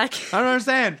conversation. Yeah. I don't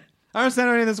understand. I don't understand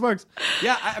how any of this works.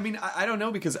 Yeah, I mean, I don't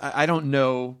know, because I don't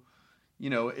know, you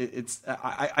know,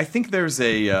 I think there's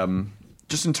a,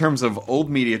 just in terms of old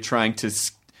media trying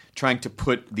to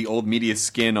put the old media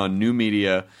skin on new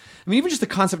media. I mean, even just the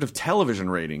concept of television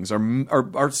ratings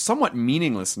are somewhat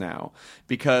meaningless now,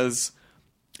 because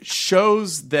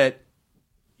shows that,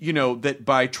 you know, that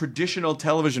by traditional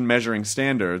television measuring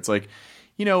standards, like,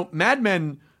 you know, Mad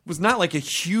Men was not like a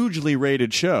hugely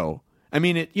rated show. I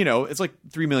mean, it's like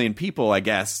 3 million people, I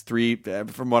guess.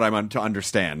 From what I'm to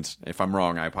understand. If I'm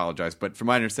wrong, I apologize. But from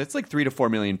my understanding, it's like 3 to 4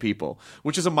 million people,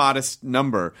 which is a modest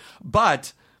number.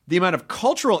 But the amount of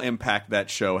cultural impact that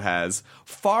show has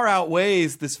far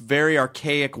outweighs this very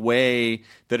archaic way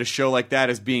that a show like that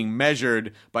is being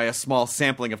measured by a small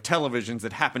sampling of televisions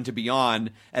that happen to be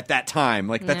on at that time.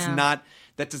 Like, that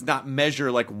does not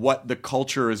measure like what the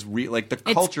culture is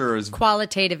culture is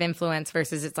qualitative influence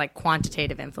versus it's like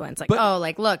quantitative influence.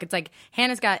 Like, look, it's like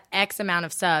Hannah's got X amount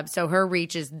of subs, so her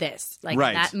reach is this. Like,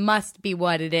 right. That must be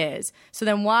what it is. So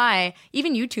then why,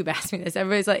 even YouTube asked me this,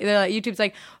 everybody's like, YouTube's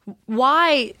like,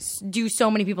 why do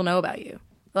so many people know about you?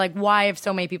 Like, why have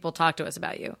so many people talked to us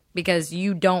about you? Because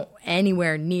you don't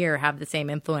anywhere near have the same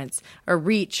influence or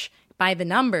reach by the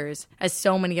numbers as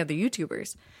so many other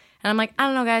YouTubers. And I'm like, I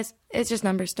don't know, guys. It's just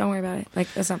numbers. Don't worry about it. Like,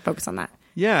 let's not focus on that.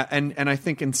 Yeah, and I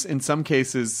think in some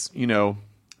cases,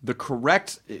 the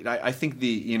correct. I think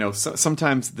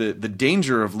sometimes the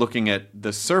danger of looking at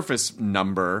the surface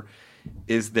number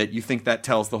is that you think that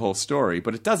tells the whole story,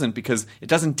 but it doesn't, because it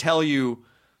doesn't tell you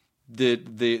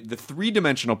the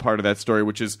three-dimensional part of that story,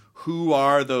 which is who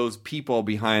are those people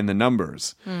behind the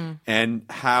numbers, and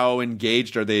how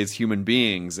engaged are they as human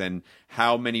beings, and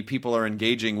how many people are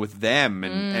engaging with them,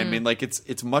 and I mean, like,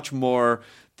 it's much more.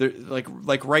 Like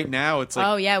right now, it's like,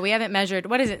 oh yeah, we haven't measured.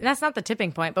 What is it? That's not the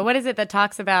tipping point, but what is it that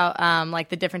talks about like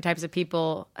the different types of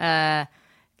people?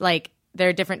 Like there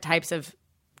are different types of.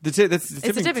 That's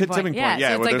the tipping point. Yeah,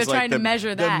 so it's like they're trying to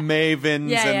measure that. The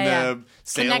mavens and the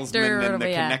salesmen and the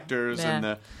connectors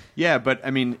and the but I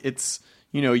mean, it's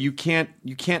you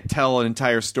can't tell an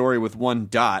entire story with one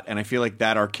dot, and I feel like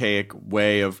that archaic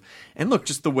way of, and look,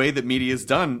 just the way that media is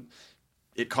done,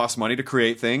 it costs money to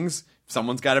create things.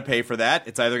 Someone's got to pay for that.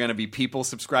 It's either going to be people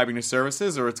subscribing to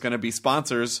services, or it's going to be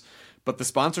sponsors. But the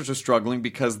sponsors are struggling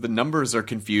because the numbers are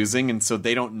confusing, and so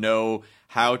they don't know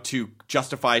how to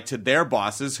justify to their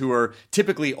bosses, who are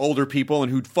typically older people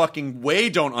and who fucking way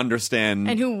don't understand.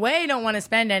 And who way don't want to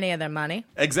spend any of their money.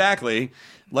 Exactly.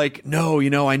 Like, no,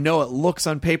 I know it looks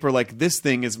on paper like this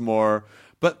thing is more.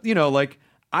 But, like,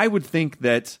 I would think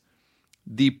that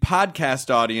the podcast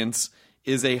audience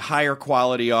is a higher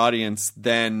quality audience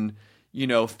than,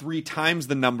 3 times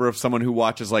the number of someone who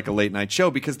watches like a late night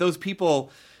show, because those people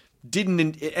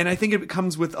didn't, and I think it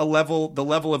comes with the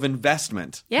level of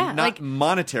investment, not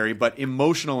monetary, but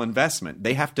emotional investment.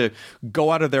 They have to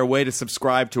go out of their way to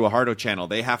subscribe to a Hardo channel.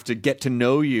 They have to get to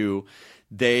know you.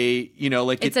 They,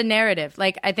 it's a narrative.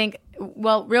 Like, I think,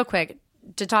 well, real quick,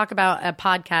 to talk about a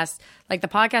podcast, like the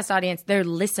podcast audience, they're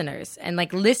listeners, and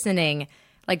like listening.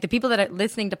 Like, the people that are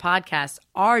listening to podcasts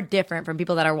are different from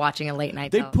people that are watching a late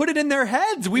night show. They put it in their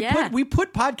heads. We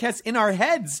put podcasts in our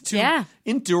heads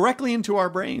directly into our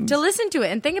brains to listen to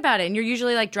it and think about it. And you're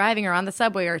usually like driving or on the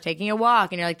subway or taking a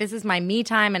walk, and you're like, "This is my me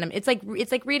time," and it's like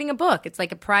reading a book. It's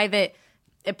like a private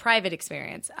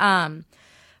experience.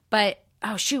 But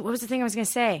oh shoot, what was the thing I was going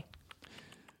to say?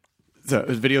 So,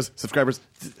 videos, subscribers,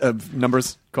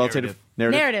 numbers, qualitative,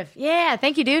 narrative. Yeah,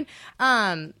 thank you, dude.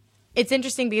 It's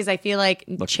interesting because I feel like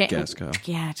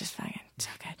yeah, just fucking so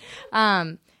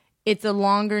good. It's a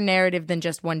longer narrative than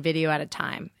just one video at a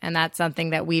time, and that's something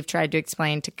that we've tried to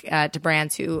explain to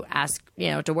brands who ask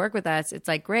to work with us. It's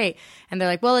like, great, and they're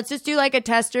like, well, let's just do like a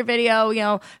tester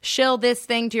video, shill this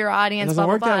thing to your audience. Blah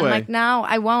blah blah. I'm like, no,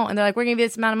 I won't. And they're like, we're gonna give you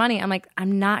this amount of money. I'm like,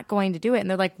 I'm not going to do it. And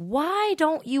they're like, why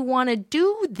don't you want to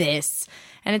do this?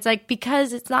 And it's like,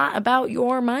 because it's not about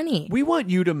your money. We want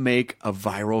you to make a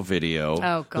viral video.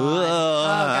 Oh, God. Oh,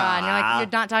 God. You're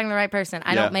not talking to the right person.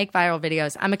 I don't make viral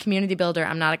videos. I'm a community builder.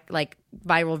 I'm not a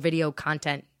viral video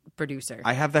content producer.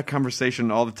 I have that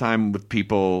conversation all the time with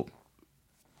people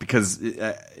because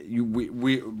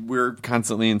we're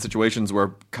constantly in situations where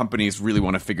companies really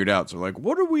want to figure it out. So like,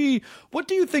 what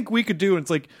do you think we could do? And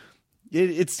it's like,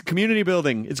 it's community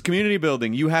building. It's community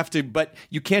building. You have to, but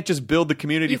you can't just build the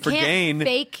community for gain. You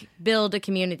can't fake build a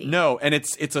community. No, and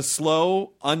it's a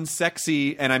slow,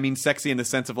 unsexy, and I mean sexy in the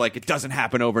sense of like it doesn't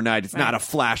happen overnight. It's not a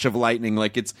flash of lightning.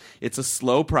 Like it's a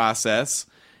slow process,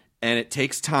 and it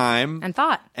takes time and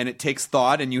thought. And it takes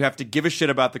thought, and you have to give a shit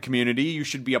about the community. You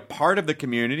should be a part of the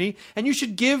community, and you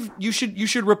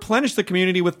should replenish the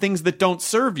community with things that don't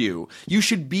serve you. You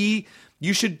should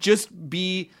just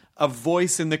be a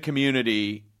voice in the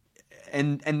community,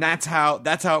 and that's how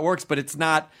it works. But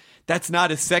that's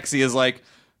not as sexy as like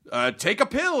take a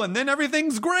pill and then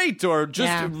everything's great, or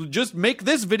just make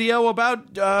this video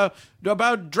about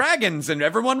dragons and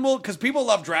everyone will, because people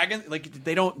love dragons. Like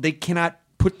they cannot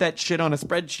put that shit on a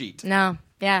spreadsheet. No,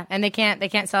 yeah, and they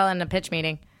can't sell it in a pitch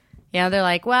meeting. They're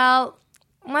like, well,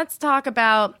 let's talk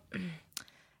about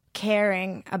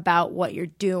caring about what you're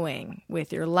doing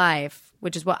with your life,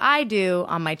 which is what I do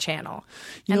on my channel.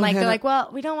 And they're like, well,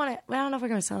 we don't know if we're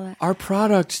going to sell that. Our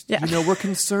product, we're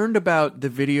concerned about the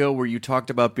video where you talked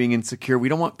about being insecure. We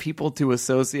don't want people to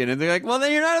associate. And they're like, well,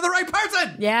 then you're not the right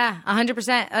person. Yeah,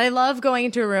 100%. I love going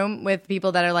into a room with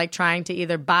people that are like trying to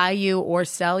either buy you or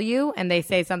sell you. And they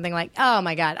say something like, oh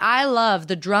my God, I love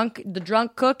the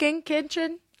drunk cooking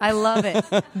kitchen. I love it.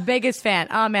 Biggest fan.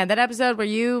 Oh man, that episode where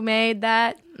you made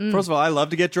that. First of all, I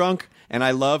love to get drunk, and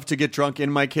I love to get drunk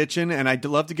in my kitchen, and I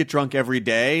love to get drunk every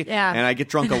day. Yeah. And I get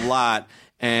drunk a lot.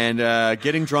 And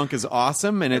getting drunk is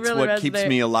awesome, and it's really what keeps resonates.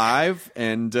 me alive.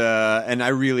 And I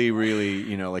really,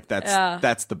 really, like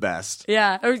that's the best.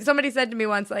 Yeah. Or somebody said to me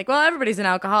once, like, well, everybody's an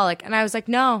alcoholic. And I was like,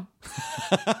 no,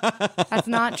 that's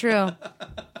not true.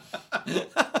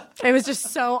 It was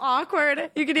just so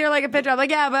awkward. You could hear like a picture. I'm like,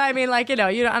 yeah, but I mean, like, you know,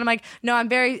 and I'm like, no, I'm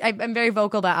very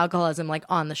vocal about alcoholism, like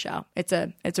on the show. It's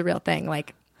a real thing.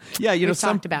 Like, yeah, you know, we've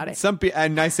talked about it.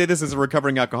 And I say this as a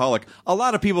recovering alcoholic. A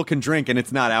lot of people can drink, and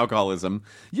it's not alcoholism.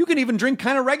 You can even drink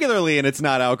kind of regularly, and it's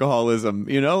not alcoholism.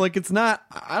 You know, like it's not.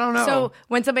 I don't know. So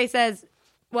when somebody says,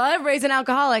 well, everybody's an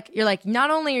alcoholic, you're like, not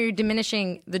only are you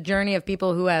diminishing the journey of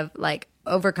people who have like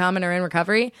overcome and are in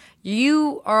recovery,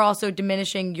 you are also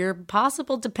diminishing your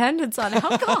possible dependence on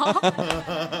alcohol.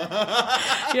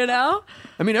 You know?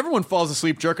 I mean, everyone falls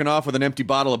asleep jerking off with an empty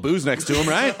bottle of booze next to them,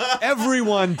 right?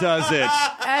 Everyone does it.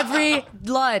 Every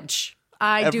lunch.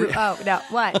 Do. Oh, no.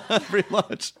 What? Every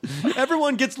lunch.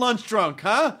 Everyone gets lunch drunk,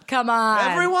 huh? Come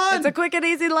on. Everyone. It's a quick and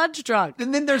easy lunch drunk.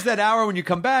 And then there's that hour when you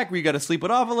come back where you got to sleep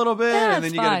it off a little bit, Yeah, and then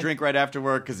it's you got to fine. drink right after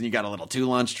work because you got a little too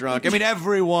lunch drunk. I mean,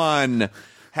 everyone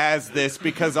has this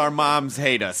because our moms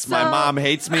hate us. My mom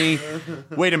hates me.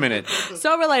 Wait a minute.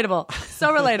 So relatable.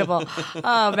 So relatable.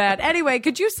 Oh, man. Anyway,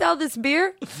 could you sell this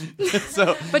beer?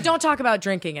 But don't talk about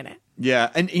drinking in it. Yeah,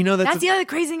 and you know That's the other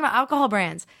crazy thing about alcohol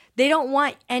brands. They don't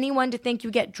want anyone to think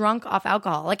you get drunk off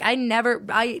alcohol. Like I never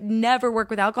work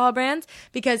with alcohol brands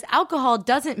because alcohol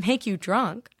doesn't make you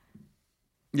drunk.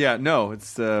 Yeah, no,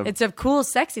 it's a cool,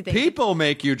 sexy thing. People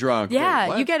make you drunk.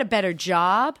 Yeah, Wait, you get a better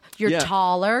job. You're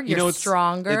taller. You're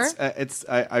stronger.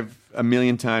 I've a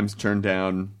million times turned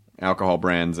down alcohol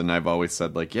brands, and I've always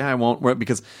said like, yeah, I won't work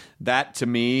because that to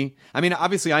me. I mean,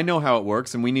 obviously, I know how it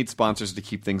works, and we need sponsors to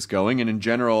keep things going. And in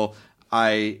general,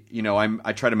 I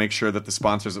try to make sure that the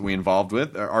sponsors that we involved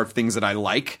with are things that I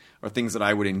like, or things that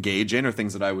I would engage in, or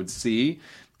things that I would see.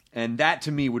 And that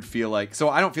to me would feel like, so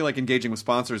I don't feel like engaging with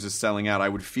sponsors is selling out. I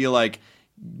would feel like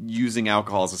using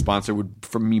alcohol as a sponsor would,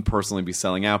 for me personally, be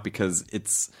selling out because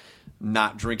it's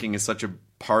not drinking is such a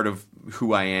part of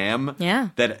who I am.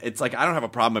 Yeah. That it's like, I don't have a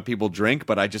problem if people drink,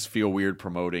 but I just feel weird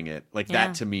promoting it. Like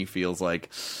that to me feels like,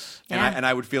 and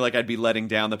I would feel like I'd be letting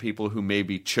down the people who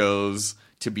maybe chose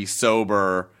to be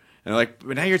sober. And like,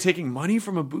 but now you're taking money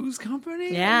from a booze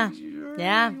company? Yeah. That's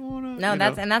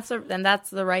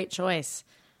the right choice.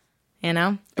 You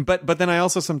know? But then I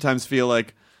also sometimes feel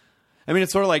like, I mean,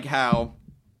 it's sort of like how,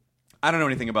 I don't know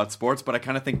anything about sports, but I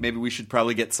kind of think maybe we should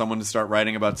probably get someone to start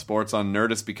writing about sports on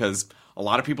Nerdist because a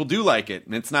lot of people do like it,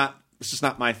 and it's just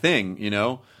not my thing, you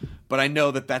know? But I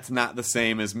know that that's not the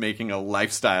same as making a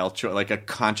lifestyle choice, like a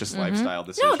conscious lifestyle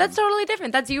decision. No, that's totally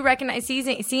different. That's you recognize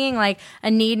seeing like a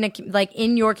need like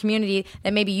in your community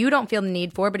that maybe you don't feel the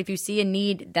need for, but if you see a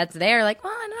need that's there, like,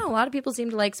 well, I don't know, a lot of people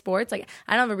seem to like sports. Like,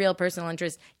 I don't have a real personal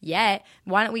interest yet.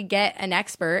 Why don't we get an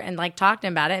expert and like talk to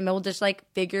him about it, and we'll just like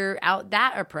figure out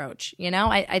that approach. You know,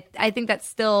 I think that's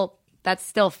still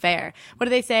fair. What do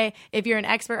they say? If you're an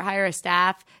expert, hire a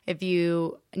staff. If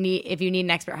you need an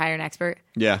expert, hire an expert.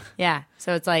 Yeah. Yeah.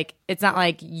 So it's like, it's not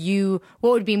like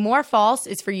what would be more false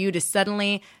is for you to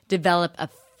suddenly develop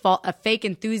a fake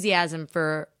enthusiasm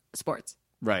for sports.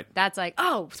 Right. That's like,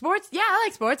 oh, sports? Yeah, I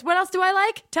like sports. What else do I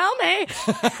like? Tell me.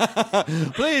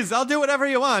 Please, I'll do whatever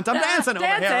you want. I'm dancing over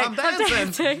here. I'm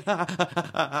dancing.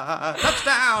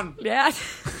 Touchdown. Yeah.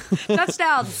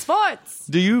 Touchdown. Sports.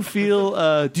 Do you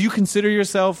feel, do you consider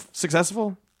yourself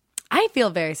successful? I feel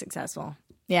very successful.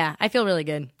 Yeah, I feel really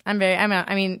good. I'm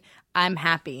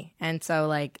happy. And so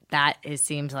like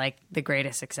seems like the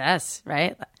greatest success,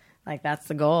 right? Like that's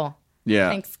the goal. Yeah.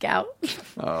 Thanks, Scout.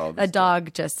 Oh, a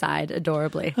dog just sighed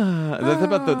adorably.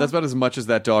 That's about as much as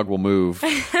that dog will move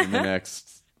in the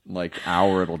next like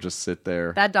hour. It'll just sit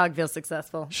there. That dog feels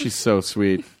successful. She's so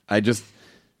sweet.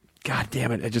 God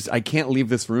damn it! I can't leave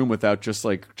this room without just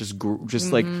like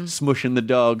smushing the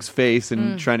dog's face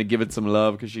and trying to give it some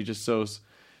love because she's just so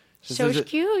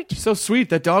cute. She's so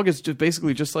sweet. That dog is just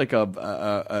basically just like a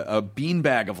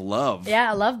beanbag of love.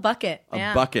 Yeah, a love bucket.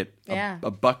 A bucket. Yeah.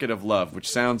 A bucket of love, which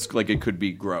sounds like it could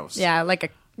be gross. Yeah, like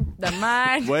the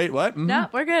mind. Wait, what? Mm-hmm. No,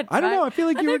 we're good. I don't know. I feel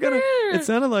like you were gonna. It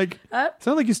sounded like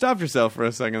you stopped yourself for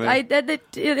a second there. I did.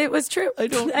 It was true. I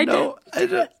don't know.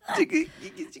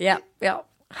 Yeah.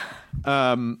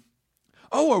 Oh,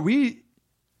 are we?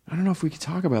 I don't know if we can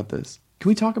talk about this. Can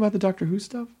we talk about the Doctor Who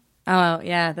stuff? Oh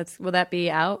yeah, will that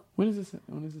be out? When is this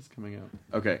coming out?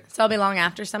 Okay, so it'll be long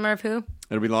after Summer of Who.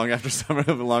 It'll be long after Summer of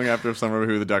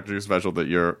Who, the Doctor Who special that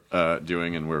you're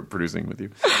doing and we're producing with you.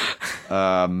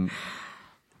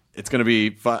 It's going to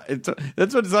be fun.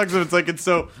 That's what sucks. It's like, it's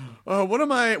so, what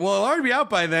am I? Well, I'll already be out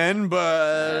by then, but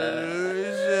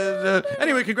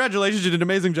anyway, congratulations. You did an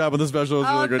amazing job on the special. It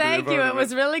was really great thank you. It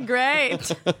was really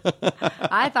great.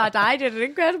 I thought I did an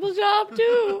incredible job,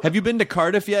 too. Have you been to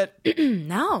Cardiff yet?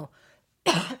 No.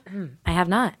 I have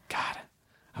not. God,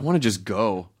 I want to just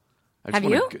go. Have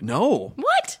you? No.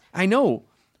 What? I know.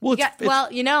 Well,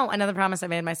 another promise I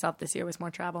made myself this year was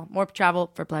more travel. More travel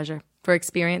for pleasure, for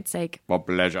experience sake. For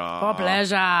pleasure. For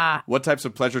pleasure. What types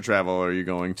of pleasure travel are you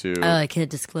going to? Oh, I can't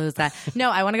disclose that.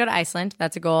 No, I want to go to Iceland.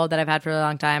 That's a goal that I've had for a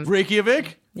long time.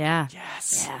 Reykjavik? Yeah.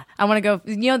 Yes. Yeah. I want to go.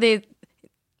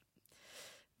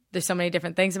 There's so many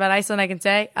different things about Iceland I can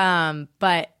say.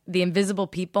 But the invisible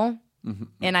people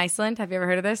in Iceland. Have you ever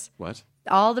heard of this? What?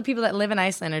 All the people that live in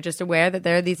Iceland are just aware that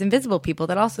there are these invisible people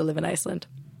that also live in Iceland.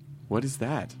 What is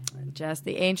that? Just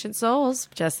the ancient souls,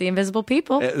 just the invisible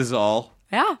people. It is all.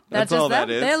 Yeah, that's just all them.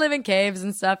 that is. They live in caves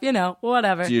and stuff,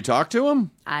 whatever. Do you talk to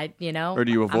them? Or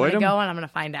do you avoid I'm them? gonna go and I'm gonna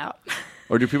find out.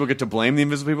 Or do people get to blame the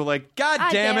invisible people? Like,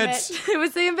 God damn it. It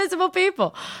was the invisible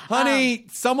people. Honey,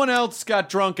 someone else got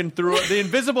drunk and threw it. The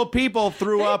invisible people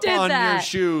threw up on your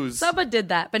shoes. Someone did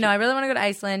that. But no, I really want to go to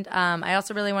Iceland. I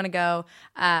also really want to go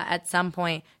at some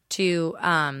point to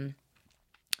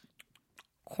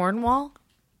Cornwall,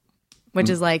 which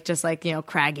is just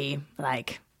craggy,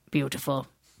 beautiful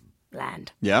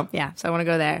land. Yeah. Yeah. So I want to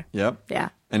go there. Yep. Yeah.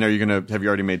 And have you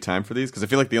already made time for these? Because I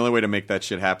feel like the only way to make that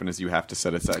shit happen is you have to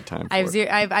set aside time for it.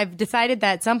 I've decided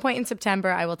that at some point in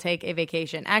September I will take a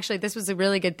vacation. Actually, this was a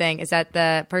really good thing, is that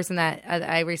the person that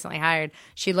I recently hired,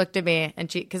 she looked at me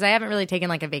and because I haven't really taken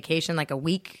a vacation, a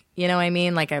week, you know what I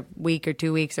mean? A week or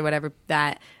 2 weeks or whatever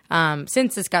that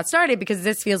since this got started, because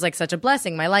this feels like such a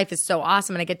blessing. My life is so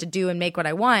awesome and I get to do and make what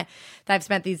I want, that I've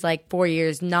spent these 4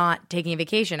 years not taking a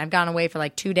vacation. I've gone away for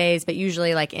 2 days, but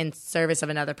usually in service of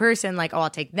another person, I'll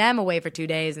take them away for 2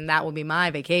 days and that will be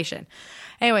my vacation.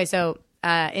 Anyway, so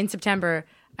in September,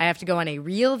 I have to go on a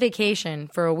real vacation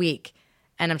for a week.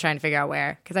 And I'm trying to figure out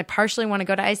where, because I partially want to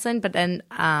go to Iceland, but then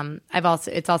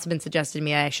it's also been suggested to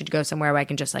me I should go somewhere where I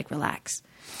can just relax.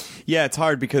 Yeah, it's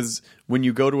hard because when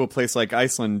you go to a place like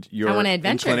Iceland, your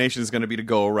inclination is going to be to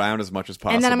go around as much as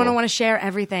possible. And then I'm going to want to share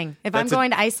everything. If I'm going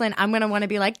to Iceland, I'm going to want to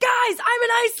be like, guys, I'm in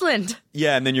Iceland.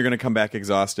 Yeah, and then you're going to come back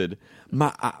exhausted.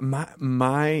 My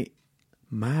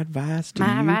advice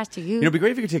to you. It'd be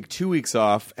great if you could take 2 weeks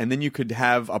off, and then you could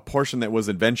have a portion that was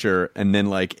adventure, and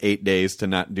then 8 days to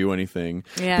not do anything.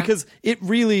 Yeah. Because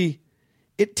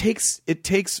it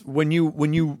takes when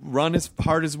you run as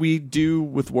hard as we do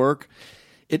with work,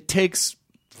 it takes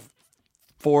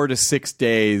 4 to 6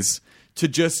 days to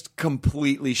just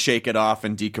completely shake it off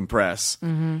and decompress.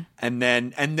 Mm-hmm.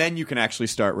 And then you can actually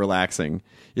start relaxing.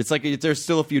 It's there's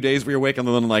still a few days where you're awake and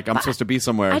then I'm supposed to be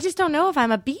somewhere. I just don't know if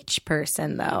I'm a beach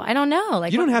person, though. I don't know.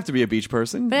 You don't have to be a beach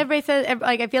person. But everybody says,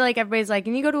 I feel like everybody's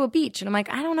can you go to a beach? And I'm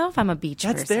I don't know if I'm a beach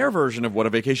person. That's their version of what a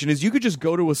vacation is. You could just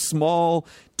go to a small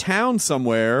town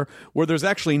somewhere where there's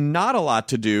actually not a lot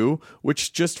to do,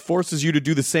 which just forces you to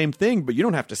do the same thing, but you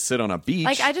don't have to sit on a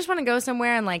beach. I just want to go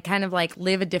somewhere and kind of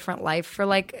live a different life for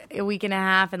a week and a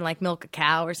half and milk a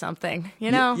cow or something,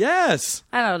 Yes.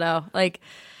 I don't know.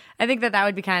 I think that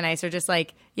would be kind of nice, or just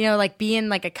be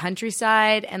in a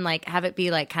countryside and have it be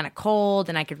kind of cold,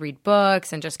 and I could read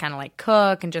books and just kind of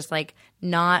cook and just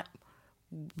not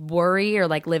worry, or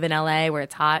live in LA where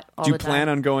it's hot all the time. Do you plan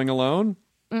on going alone?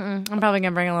 I'm probably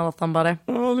gonna bring a little thumb butter.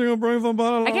 Oh, you're gonna bring some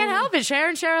butter. I can't help it. Share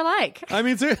and share alike. I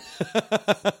mean, too.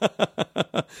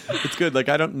 It's good.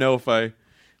 I don't know if the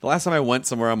last time I went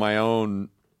somewhere on my own.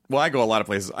 Well, I go a lot of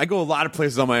places.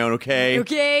 On my own. Okay.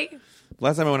 Okay.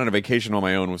 Last time I went on a vacation on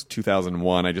my own was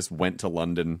 2001. I just went to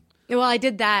London. Well, I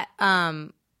did that.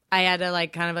 I had a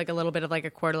kind of a little bit of a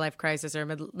quarter life crisis, or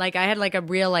I had a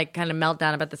real kind of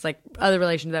meltdown about this other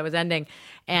relationship that was ending,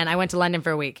 and I went to London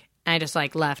for a week. And I just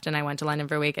left, and I went to London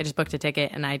for a week. I just booked a ticket,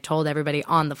 and I told everybody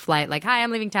on the flight hi, I'm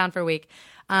leaving town for a week.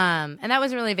 And that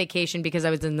wasn't really a vacation because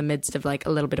I was in the midst of a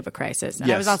little bit of a crisis.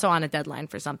 And I was also on a deadline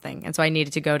for something. And so I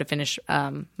needed to go to finish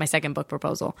my second book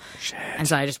proposal. Shit. And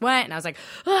so I just went, and I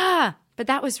was but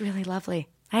that was really lovely.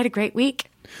 I had a great week.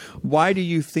 Why do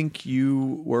you think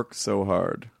you work so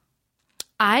hard?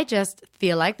 I just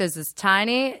feel like there's this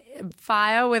tiny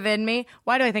fire within me.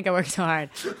 Why do I think I work so hard?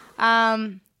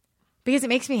 Because it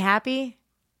makes me happy.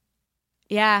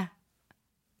 Yeah.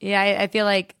 Yeah, I feel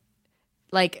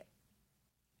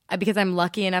because I'm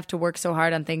lucky enough to work so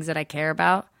hard on things that I care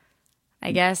about,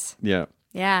 I guess. Yeah.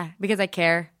 Yeah, because I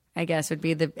care, I guess, would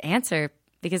be the answer.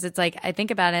 Because it's I think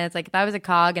about it, it's if I was a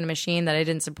cog in a machine that I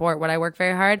didn't support, would I work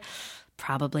very hard?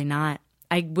 Probably not.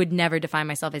 I would never define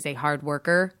myself as a hard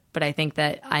worker. but I think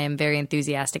that I am very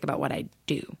enthusiastic about what I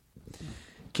do.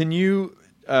 Can you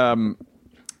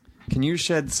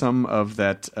shed some of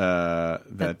that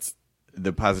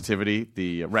the positivity,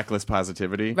 the reckless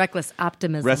positivity, reckless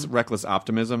optimism, reckless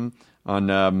optimism on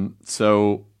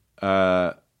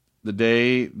the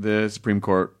day the Supreme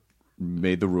Court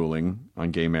made the ruling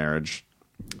on gay marriage,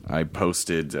 I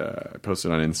posted on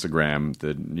Instagram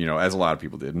as a lot of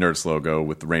people did, Nerdist logo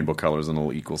with the rainbow colors and a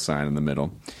little equal sign in the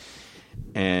middle,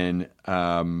 and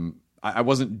I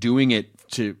wasn't doing it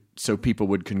so people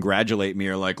would congratulate me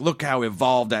or like, look how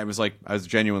evolved I was. Like, I was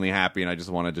genuinely happy, and I just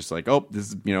wanted this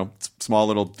is small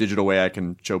little digital way I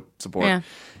can show support. Yeah.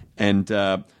 And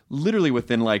literally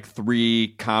within like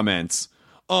 3 comments,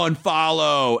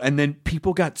 unfollow, and then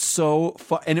people got so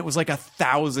and it was like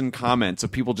 1,000 comments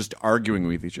of people just arguing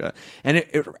with each other, and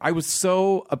I was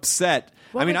so upset.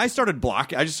 I started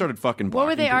blocking. I just started fucking blocking.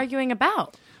 What were they arguing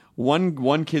about?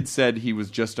 One kid said he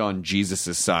was just on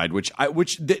Jesus' side, which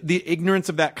the ignorance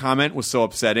of that comment was so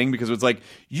upsetting, because it was like,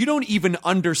 you don't even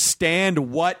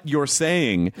understand what you're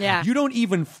saying. Yeah. You don't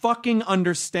even fucking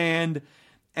understand.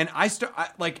 And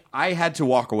I had to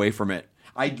walk away from it.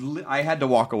 I had to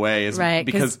walk away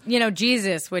because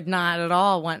Jesus would not at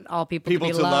all want all people to be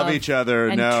to love each other,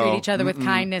 and treat each other with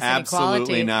kindness and equality.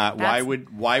 Absolutely not.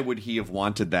 Why would he have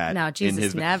wanted that? No,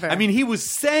 Jesus never. I mean, he was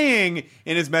saying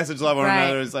in his message, "Love one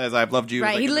another as I've loved you."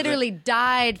 Right. Like, he literally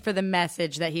died for the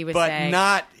message that he was saying.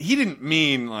 But he didn't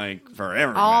mean like for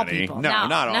everybody. All people. No,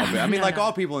 not all people. I mean, no.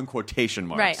 all people in quotation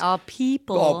marks. Right. All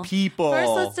people. All people.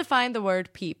 First, let's define the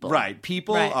word people. Right.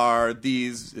 People are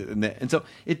these, and so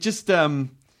it just.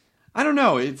 I don't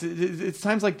know. It's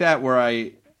times like that where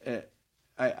I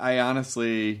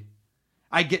honestly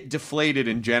get deflated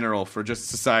in general for just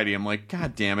society. I'm like,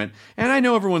 God damn it! And I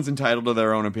know everyone's entitled to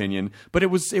their own opinion, but it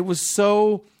was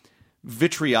so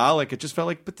vitriolic. It just felt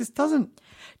like, but this doesn't.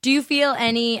 Do you feel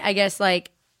any? I guess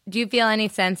do you feel any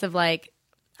sense of I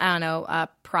don't know,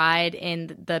 pride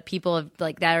in the people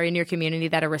that are in your community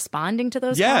that are responding to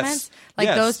those comments?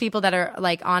 Those people that are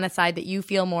on a side that you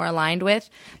feel more aligned with?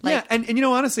 And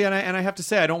honestly, and I have to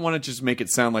say, I don't want to just make it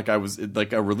sound like I was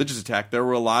like a religious attack. There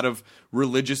were a lot of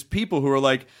religious people who were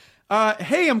like,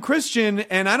 hey, I'm Christian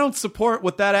and I don't support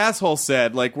what that asshole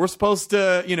said. Like, we're supposed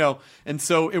to, and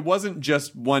so it wasn't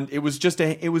just one, it was just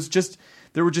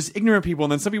there were just ignorant people,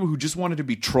 and then some people who just wanted to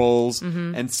be trolls,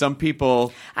 and some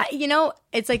people...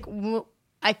 it's like,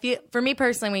 I feel, for me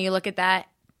personally, when you look at that,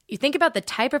 you think about the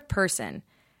type of person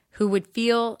who would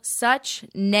feel such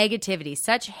negativity,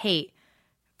 such hate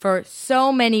for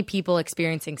so many people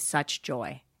experiencing such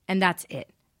joy. And that's it.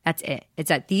 That's it. It's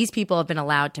that these people have been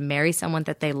allowed to marry someone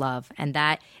that they love, and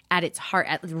that at its heart,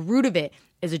 at the root of it,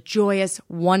 is a joyous,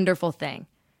 wonderful thing.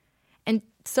 And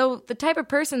so the type of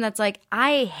person that's like,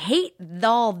 I hate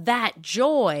all that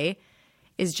joy,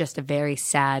 is just a very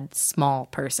sad, small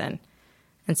person.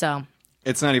 And so...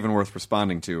 It's not even worth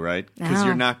responding to, right? Because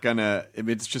you're not gonna...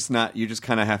 It's just not... You just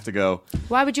kind of have to go...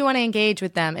 Why would you want to engage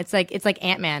with them? It's like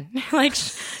Ant-Man.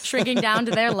 Shrinking down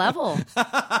to their level.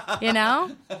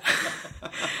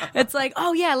 It's like,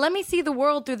 oh yeah, let me see the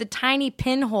world through the tiny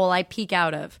pinhole I peek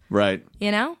out of. Right.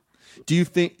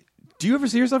 Do you ever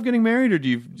see yourself getting married, or do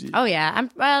you... Oh, yeah.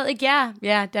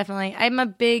 Yeah, definitely. I'm a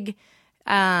big,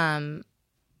 I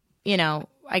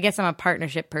guess I'm a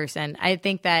partnership person. I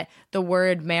think that the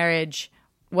word marriage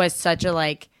was such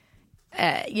a,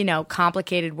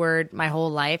 complicated word my whole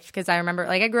life. Because I remember,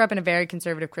 I grew up in a very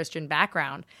conservative Christian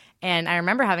background. And I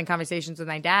remember having conversations with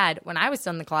my dad when I was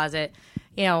still in the closet,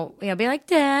 being like,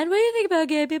 Dad, what do you think about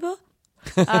gay people?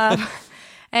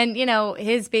 And,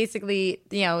 his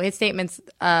statements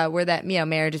were that,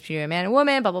 marriage is between a man and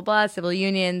woman, blah, blah, blah, civil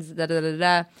unions, da, da, da,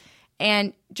 da.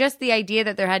 And just the idea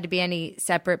that there had to be any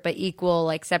separate but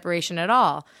equal, separation at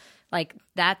all,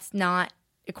 that's not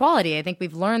equality. I think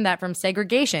we've learned that from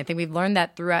segregation. I think we've learned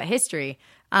that throughout history.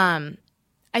 I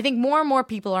think more and more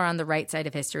people are on the right side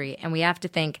of history, and we have to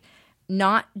think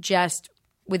not just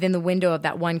within the window of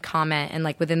that one comment and,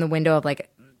 within the window of,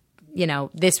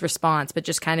 this response, but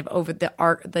just kind of over the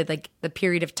arc, the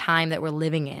period of time that we're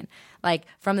living in.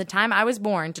 From the time I was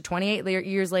born to 28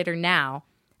 years later now,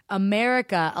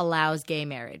 America allows gay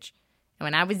marriage. And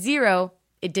when I was 0,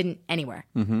 it didn't anywhere.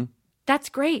 Mm-hmm. That's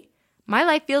great. My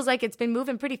life feels like it's been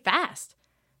moving pretty fast,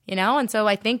 And so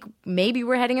I think maybe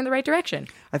we're heading in the right direction.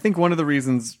 I think one of the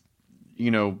reasons,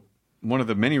 one of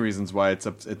the many reasons why it's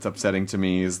upsetting to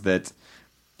me is that,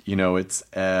 it's...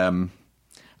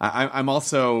 I'm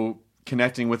also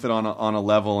connecting with it on a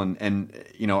level, and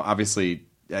obviously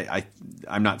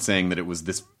I'm not saying that it was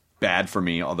this bad for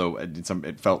me, although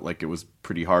it felt like it was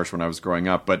pretty harsh when I was growing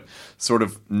up. But sort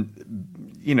of,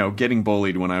 getting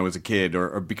bullied when I was a kid,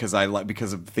 or because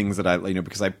of things that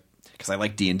because I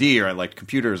liked D&D, or I liked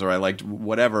computers, or I liked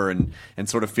whatever, and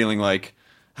sort of feeling like,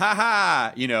 ha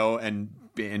ha, and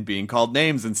being called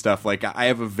names and stuff. Like I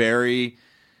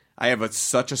have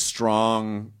such a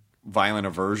strong violent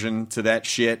aversion to that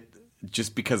shit.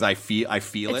 Just because I feel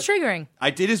it's triggering.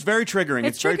 It is very triggering.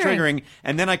 It's very triggering.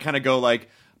 And then I kind of go like,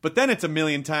 but then it's a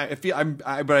million times.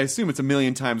 But I assume it's a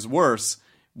million times worse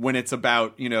when it's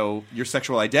about your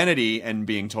sexual identity and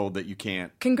being told that you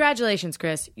can't. Congratulations,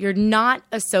 Chris. You're not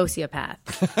a sociopath.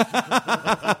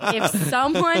 If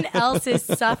someone else's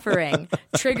suffering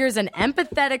triggers an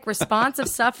empathetic response of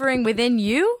suffering within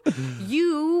you,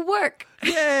 you work.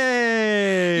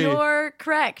 Yay! You're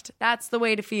correct. That's the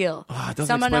way to feel. It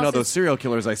doesn't explain all those serial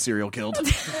killers I serial killed.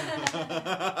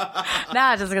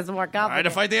 Nah, it just gets more complicated. I had to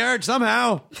fight the urge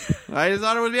somehow. I just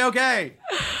thought it would be okay.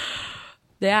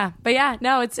 Yeah, but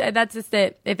that's just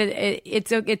it.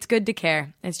 It's good to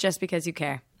care. It's just because you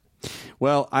care.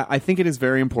 Well, I think it is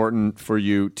very important for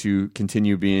you to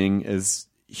continue being as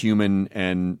human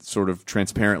and sort of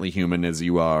transparently human as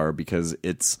you are, because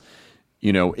it's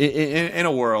in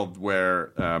a world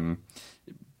where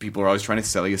people are always trying to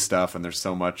sell you stuff, and there's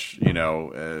so much you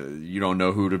don't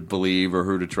know who to believe or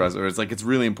who to trust, or it's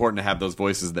really important to have those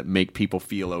voices that make people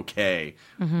feel okay,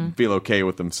 feel okay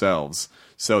with themselves,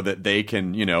 so that they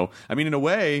can in a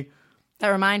way that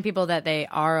remind people that they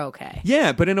are okay.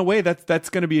 Yeah, but in a way that's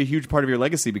going to be a huge part of your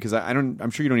legacy, because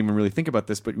I'm sure you don't even really think about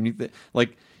this, but when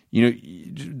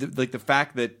the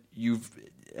fact that you've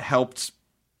helped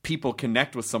people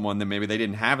connect with someone that maybe they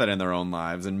didn't have that in their own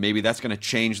lives, and maybe that's going to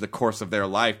change the course of their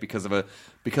life because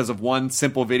of one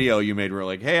simple video you made where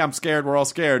like, hey, I'm scared, we're all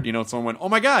scared, someone went, oh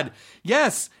my god,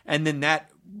 yes, and then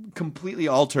that completely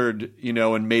altered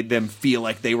and made them feel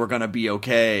like they were going to be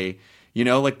okay,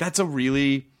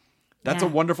 that's a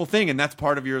wonderful thing, and that's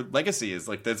part of your legacy. Is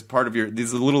like that's part of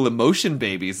these little emotion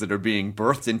babies that are being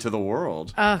birthed into the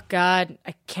world. Oh God,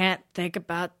 I can't think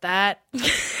about that.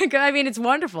 I mean, it's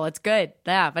wonderful, it's good,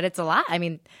 yeah, but it's a lot. I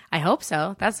mean, I hope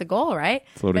so. That's the goal, right?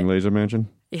 Floating laser mansion.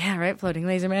 Yeah, right. Floating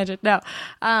laser mansion. No,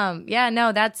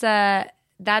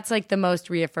 that's like the most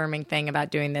reaffirming thing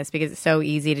about doing this, because it's so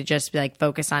easy to just like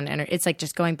focus on. It's like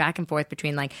just going back and forth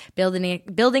between like building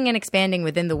and expanding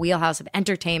within the wheelhouse of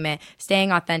entertainment,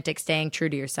 staying authentic, staying true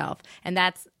to yourself. And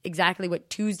that's exactly what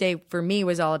Tuesday for me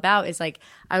was all about. Is like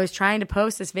I was trying to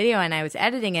post this video and I was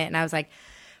editing it, and I was like,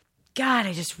 God,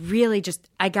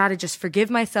 I gotta just forgive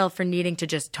myself for needing to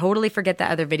just totally forget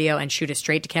that other video and shoot a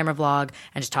straight to camera vlog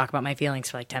and just talk about my feelings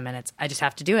for like 10 minutes. I just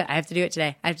have to do it. I have to do it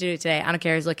today. I don't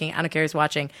care who's looking. I don't care who's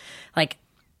watching. Like,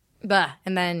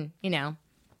 and then,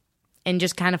 and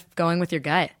just kind of going with your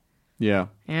gut. Yeah.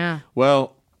 Yeah.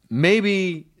 Well,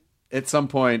 maybe at some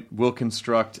point we'll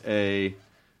construct a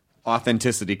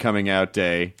authenticity coming out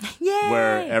day. Yay!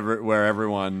 where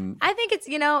everyone, I think it's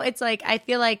it's like I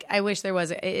feel like I wish there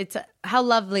was how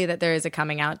lovely that there is a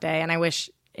coming out day, and I wish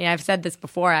I've said this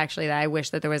before actually, that I wish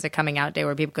that there was a coming out day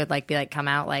where people could like be like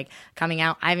coming out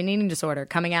I have an eating disorder,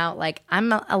 coming out like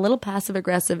I'm a little passive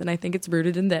aggressive and I think it's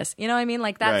rooted in this, you know what I mean,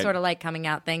 like that right. Sort of like coming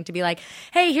out thing, to be like,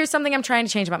 hey, here's something I'm trying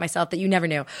to change about myself that you never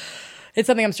knew, it's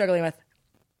something I'm struggling with,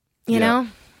 you know.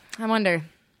 I wonder,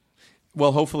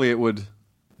 well, hopefully it would.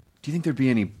 Do you think there'd be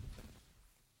any...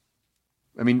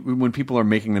 I mean, when people are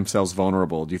making themselves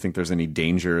vulnerable, do you think there's any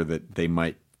danger that they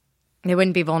might... They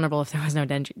wouldn't be vulnerable if there was no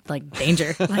danger. Like,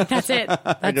 that's it.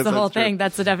 That's the whole thing.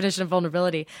 That's the definition of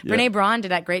vulnerability. Yeah. Brene Brown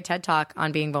did that great TED Talk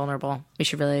on being vulnerable. You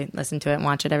should really listen to it and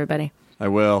watch it, everybody. I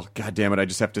will. God damn it! I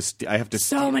just have to. I have to.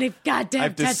 So many goddamn. I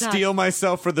have to steel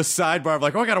myself for the sidebar of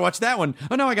like, oh, I gotta watch that one.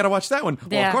 Oh no, I gotta watch that one.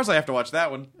 Well, of course I have to watch that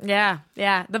one. Yeah.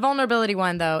 The vulnerability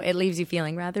one, though, it leaves you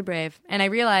feeling rather brave. And I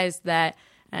realized that,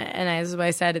 and this is what I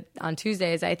said on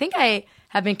Tuesdays. I think I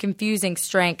have been confusing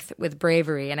strength with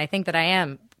bravery, and I think that I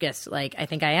am. I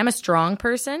think I am a strong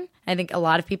person. I think a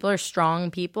lot of people are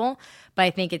strong people, but I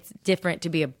think it's different to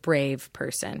be a brave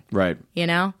person. Right.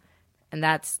 And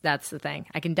that's the thing.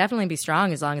 I can definitely be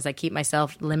strong as long as I keep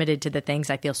myself limited to the things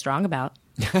I feel strong about.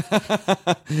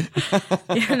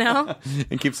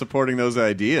 And keep supporting those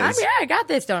ideas. I got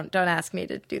this. Don't ask me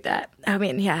to do that. I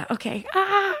mean, yeah, okay.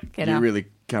 You're really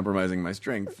compromising my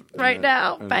strength right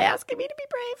now by asking me to be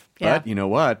brave. But you know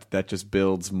what? That just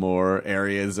builds more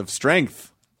areas of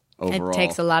strength overall. It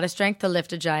takes a lot of strength to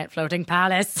lift a giant floating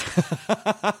palace.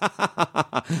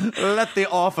 Let the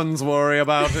orphans worry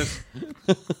about it.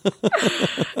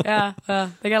 Yeah,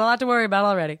 they got a lot to worry about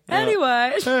already.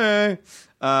 Anyway. Hey.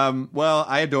 Well,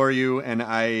 I adore you, and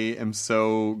I am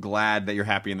so glad that you're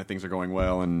happy and that things are going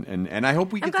well, and I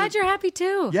hope we. I'm glad you're happy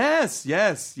too. Yes.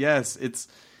 It's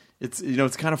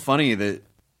it's kind of funny that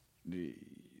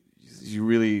you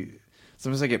really.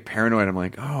 Sometimes I get paranoid. I'm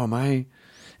like, oh, am I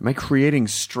creating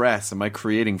stress? Am I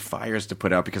creating fires to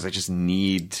put out because I just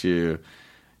need to,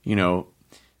 it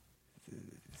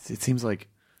seems like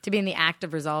To be in the act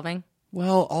of resolving.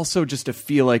 Well, also just to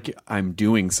feel like I'm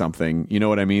doing something. You know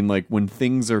what I mean? Like when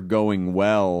things are going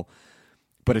well,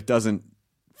 but it doesn't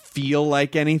feel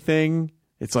like anything.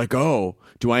 It's like, oh,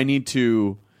 do I need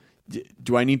to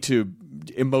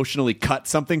emotionally cut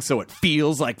something so it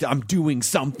feels like I'm doing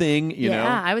something? You know?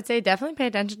 I would say definitely pay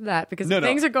attention to that because if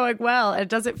things are going well, it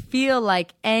doesn't feel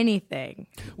like anything.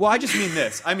 Well, I just mean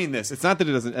this. It's not that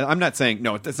it doesn't. I'm not saying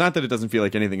no. It's not that it doesn't feel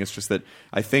like anything. It's just that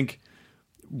I think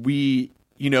we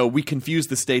confuse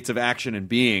the states of action and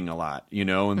being a lot,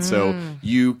 and so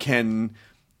you can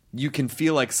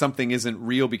feel like something isn't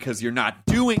real because you're not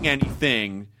doing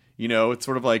anything. It's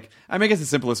sort of like, I guess the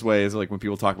simplest way is like when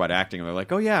people talk about acting and they're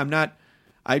like, oh yeah,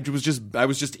 I was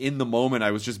just in the moment. I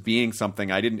was just being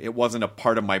something. It wasn't a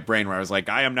part of my brain where I was like,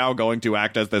 I am now going to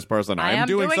act as this person. I am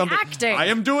doing something. Acting. I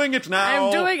am doing it now. I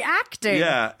am doing acting.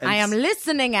 Yeah. I am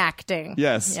listening acting.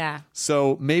 Yes. Yeah.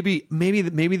 So maybe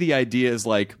the idea is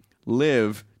like,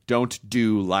 live, don't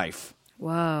do life.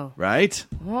 Whoa. Right?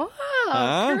 Whoa.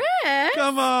 Huh? Chris.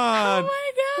 Come on. Oh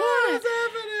my God. What is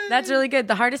happening? That's really good.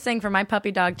 The hardest thing for my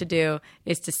puppy dog to do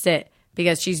is to sit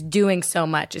because she's doing so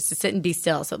much. Is to sit and be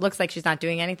still. So it looks like she's not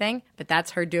doing anything, but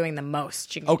that's her doing the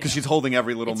most. Because she's holding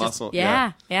every little muscle.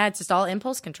 Yeah. It's just all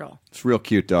impulse control. It's a real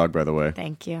cute dog, by the way.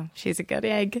 Thank you. She's a good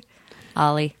egg.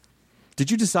 Ollie. Did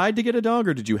you decide to get a dog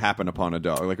or did you happen upon a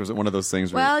dog? Like, was it one of those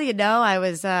things where... Well, I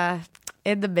was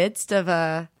in the midst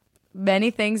of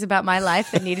many things about my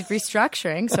life that needed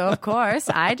restructuring. So, of course,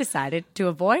 I decided to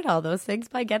avoid all those things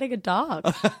by getting a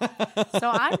dog. So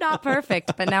I'm not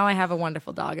perfect, but now I have a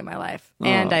wonderful dog in my life.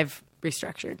 And I've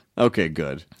restructured. Okay,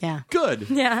 good. Yeah. Good.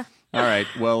 Yeah. All right.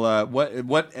 Well,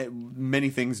 what many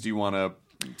things do you want to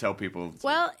tell people?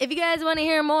 Well, if you guys want to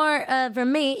hear more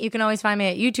from me, you can always find me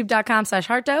at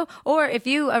youtube.com/Harto. Or if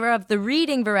you are of the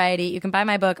reading variety, you can buy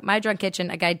my book, My Drunk Kitchen,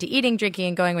 A Guide to Eating, Drinking,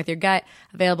 and Going with Your Gut,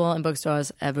 available in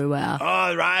bookstores everywhere.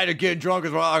 Oh, right. Getting drunk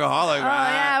is we're all alcoholics, right?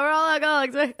 Oh, yeah. We're all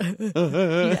alcoholics.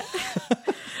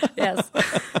 Yes.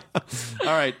 All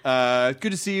right.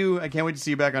 Good to see you. I can't wait to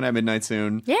see you back on at midnight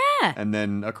soon. Yeah. And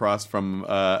then across from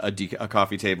a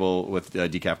coffee table with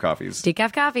decaf coffees.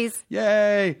 Decaf coffees.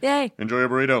 Yay. Yay. Enjoy your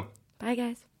burrito. Bye,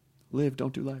 guys. Live,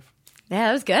 don't do life. Yeah,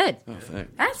 that was good. Oh,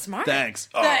 thanks. That's smart. Thanks.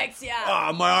 Thanks, yeah.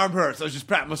 Oh, my arm hurts. I was just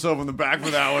patting myself on the back for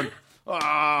that one.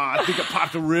 I think I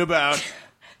popped a rib out.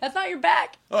 That's not your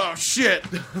back. Oh, shit.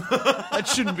 That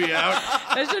shouldn't be out.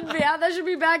 That shouldn't be out. That should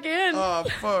be back in. Oh,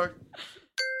 fuck.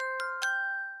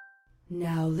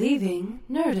 Now leaving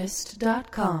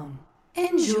Nerdist.com.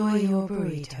 Enjoy your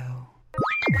burrito.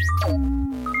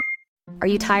 Are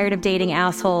you tired of dating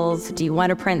assholes? Do you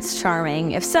want a Prince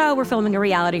Charming? If so, we're filming a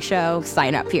reality show.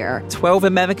 Sign up here. 12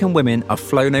 American women are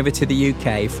flown over to the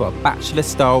UK for a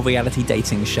bachelor-style reality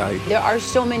dating show. There are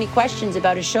so many questions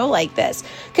about a show like this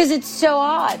because it's so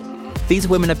odd. These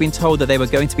women have been told that they were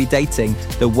going to be dating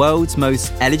the world's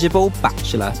most eligible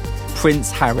bachelor, Prince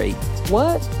Harry.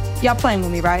 What? Y'all playing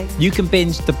with me, right? You can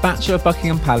binge The Bachelor of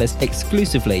Buckingham Palace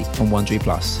exclusively on Wondery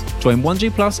Plus. Join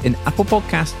Wondery Plus in Apple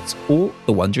Podcasts or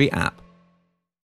the Wondery app.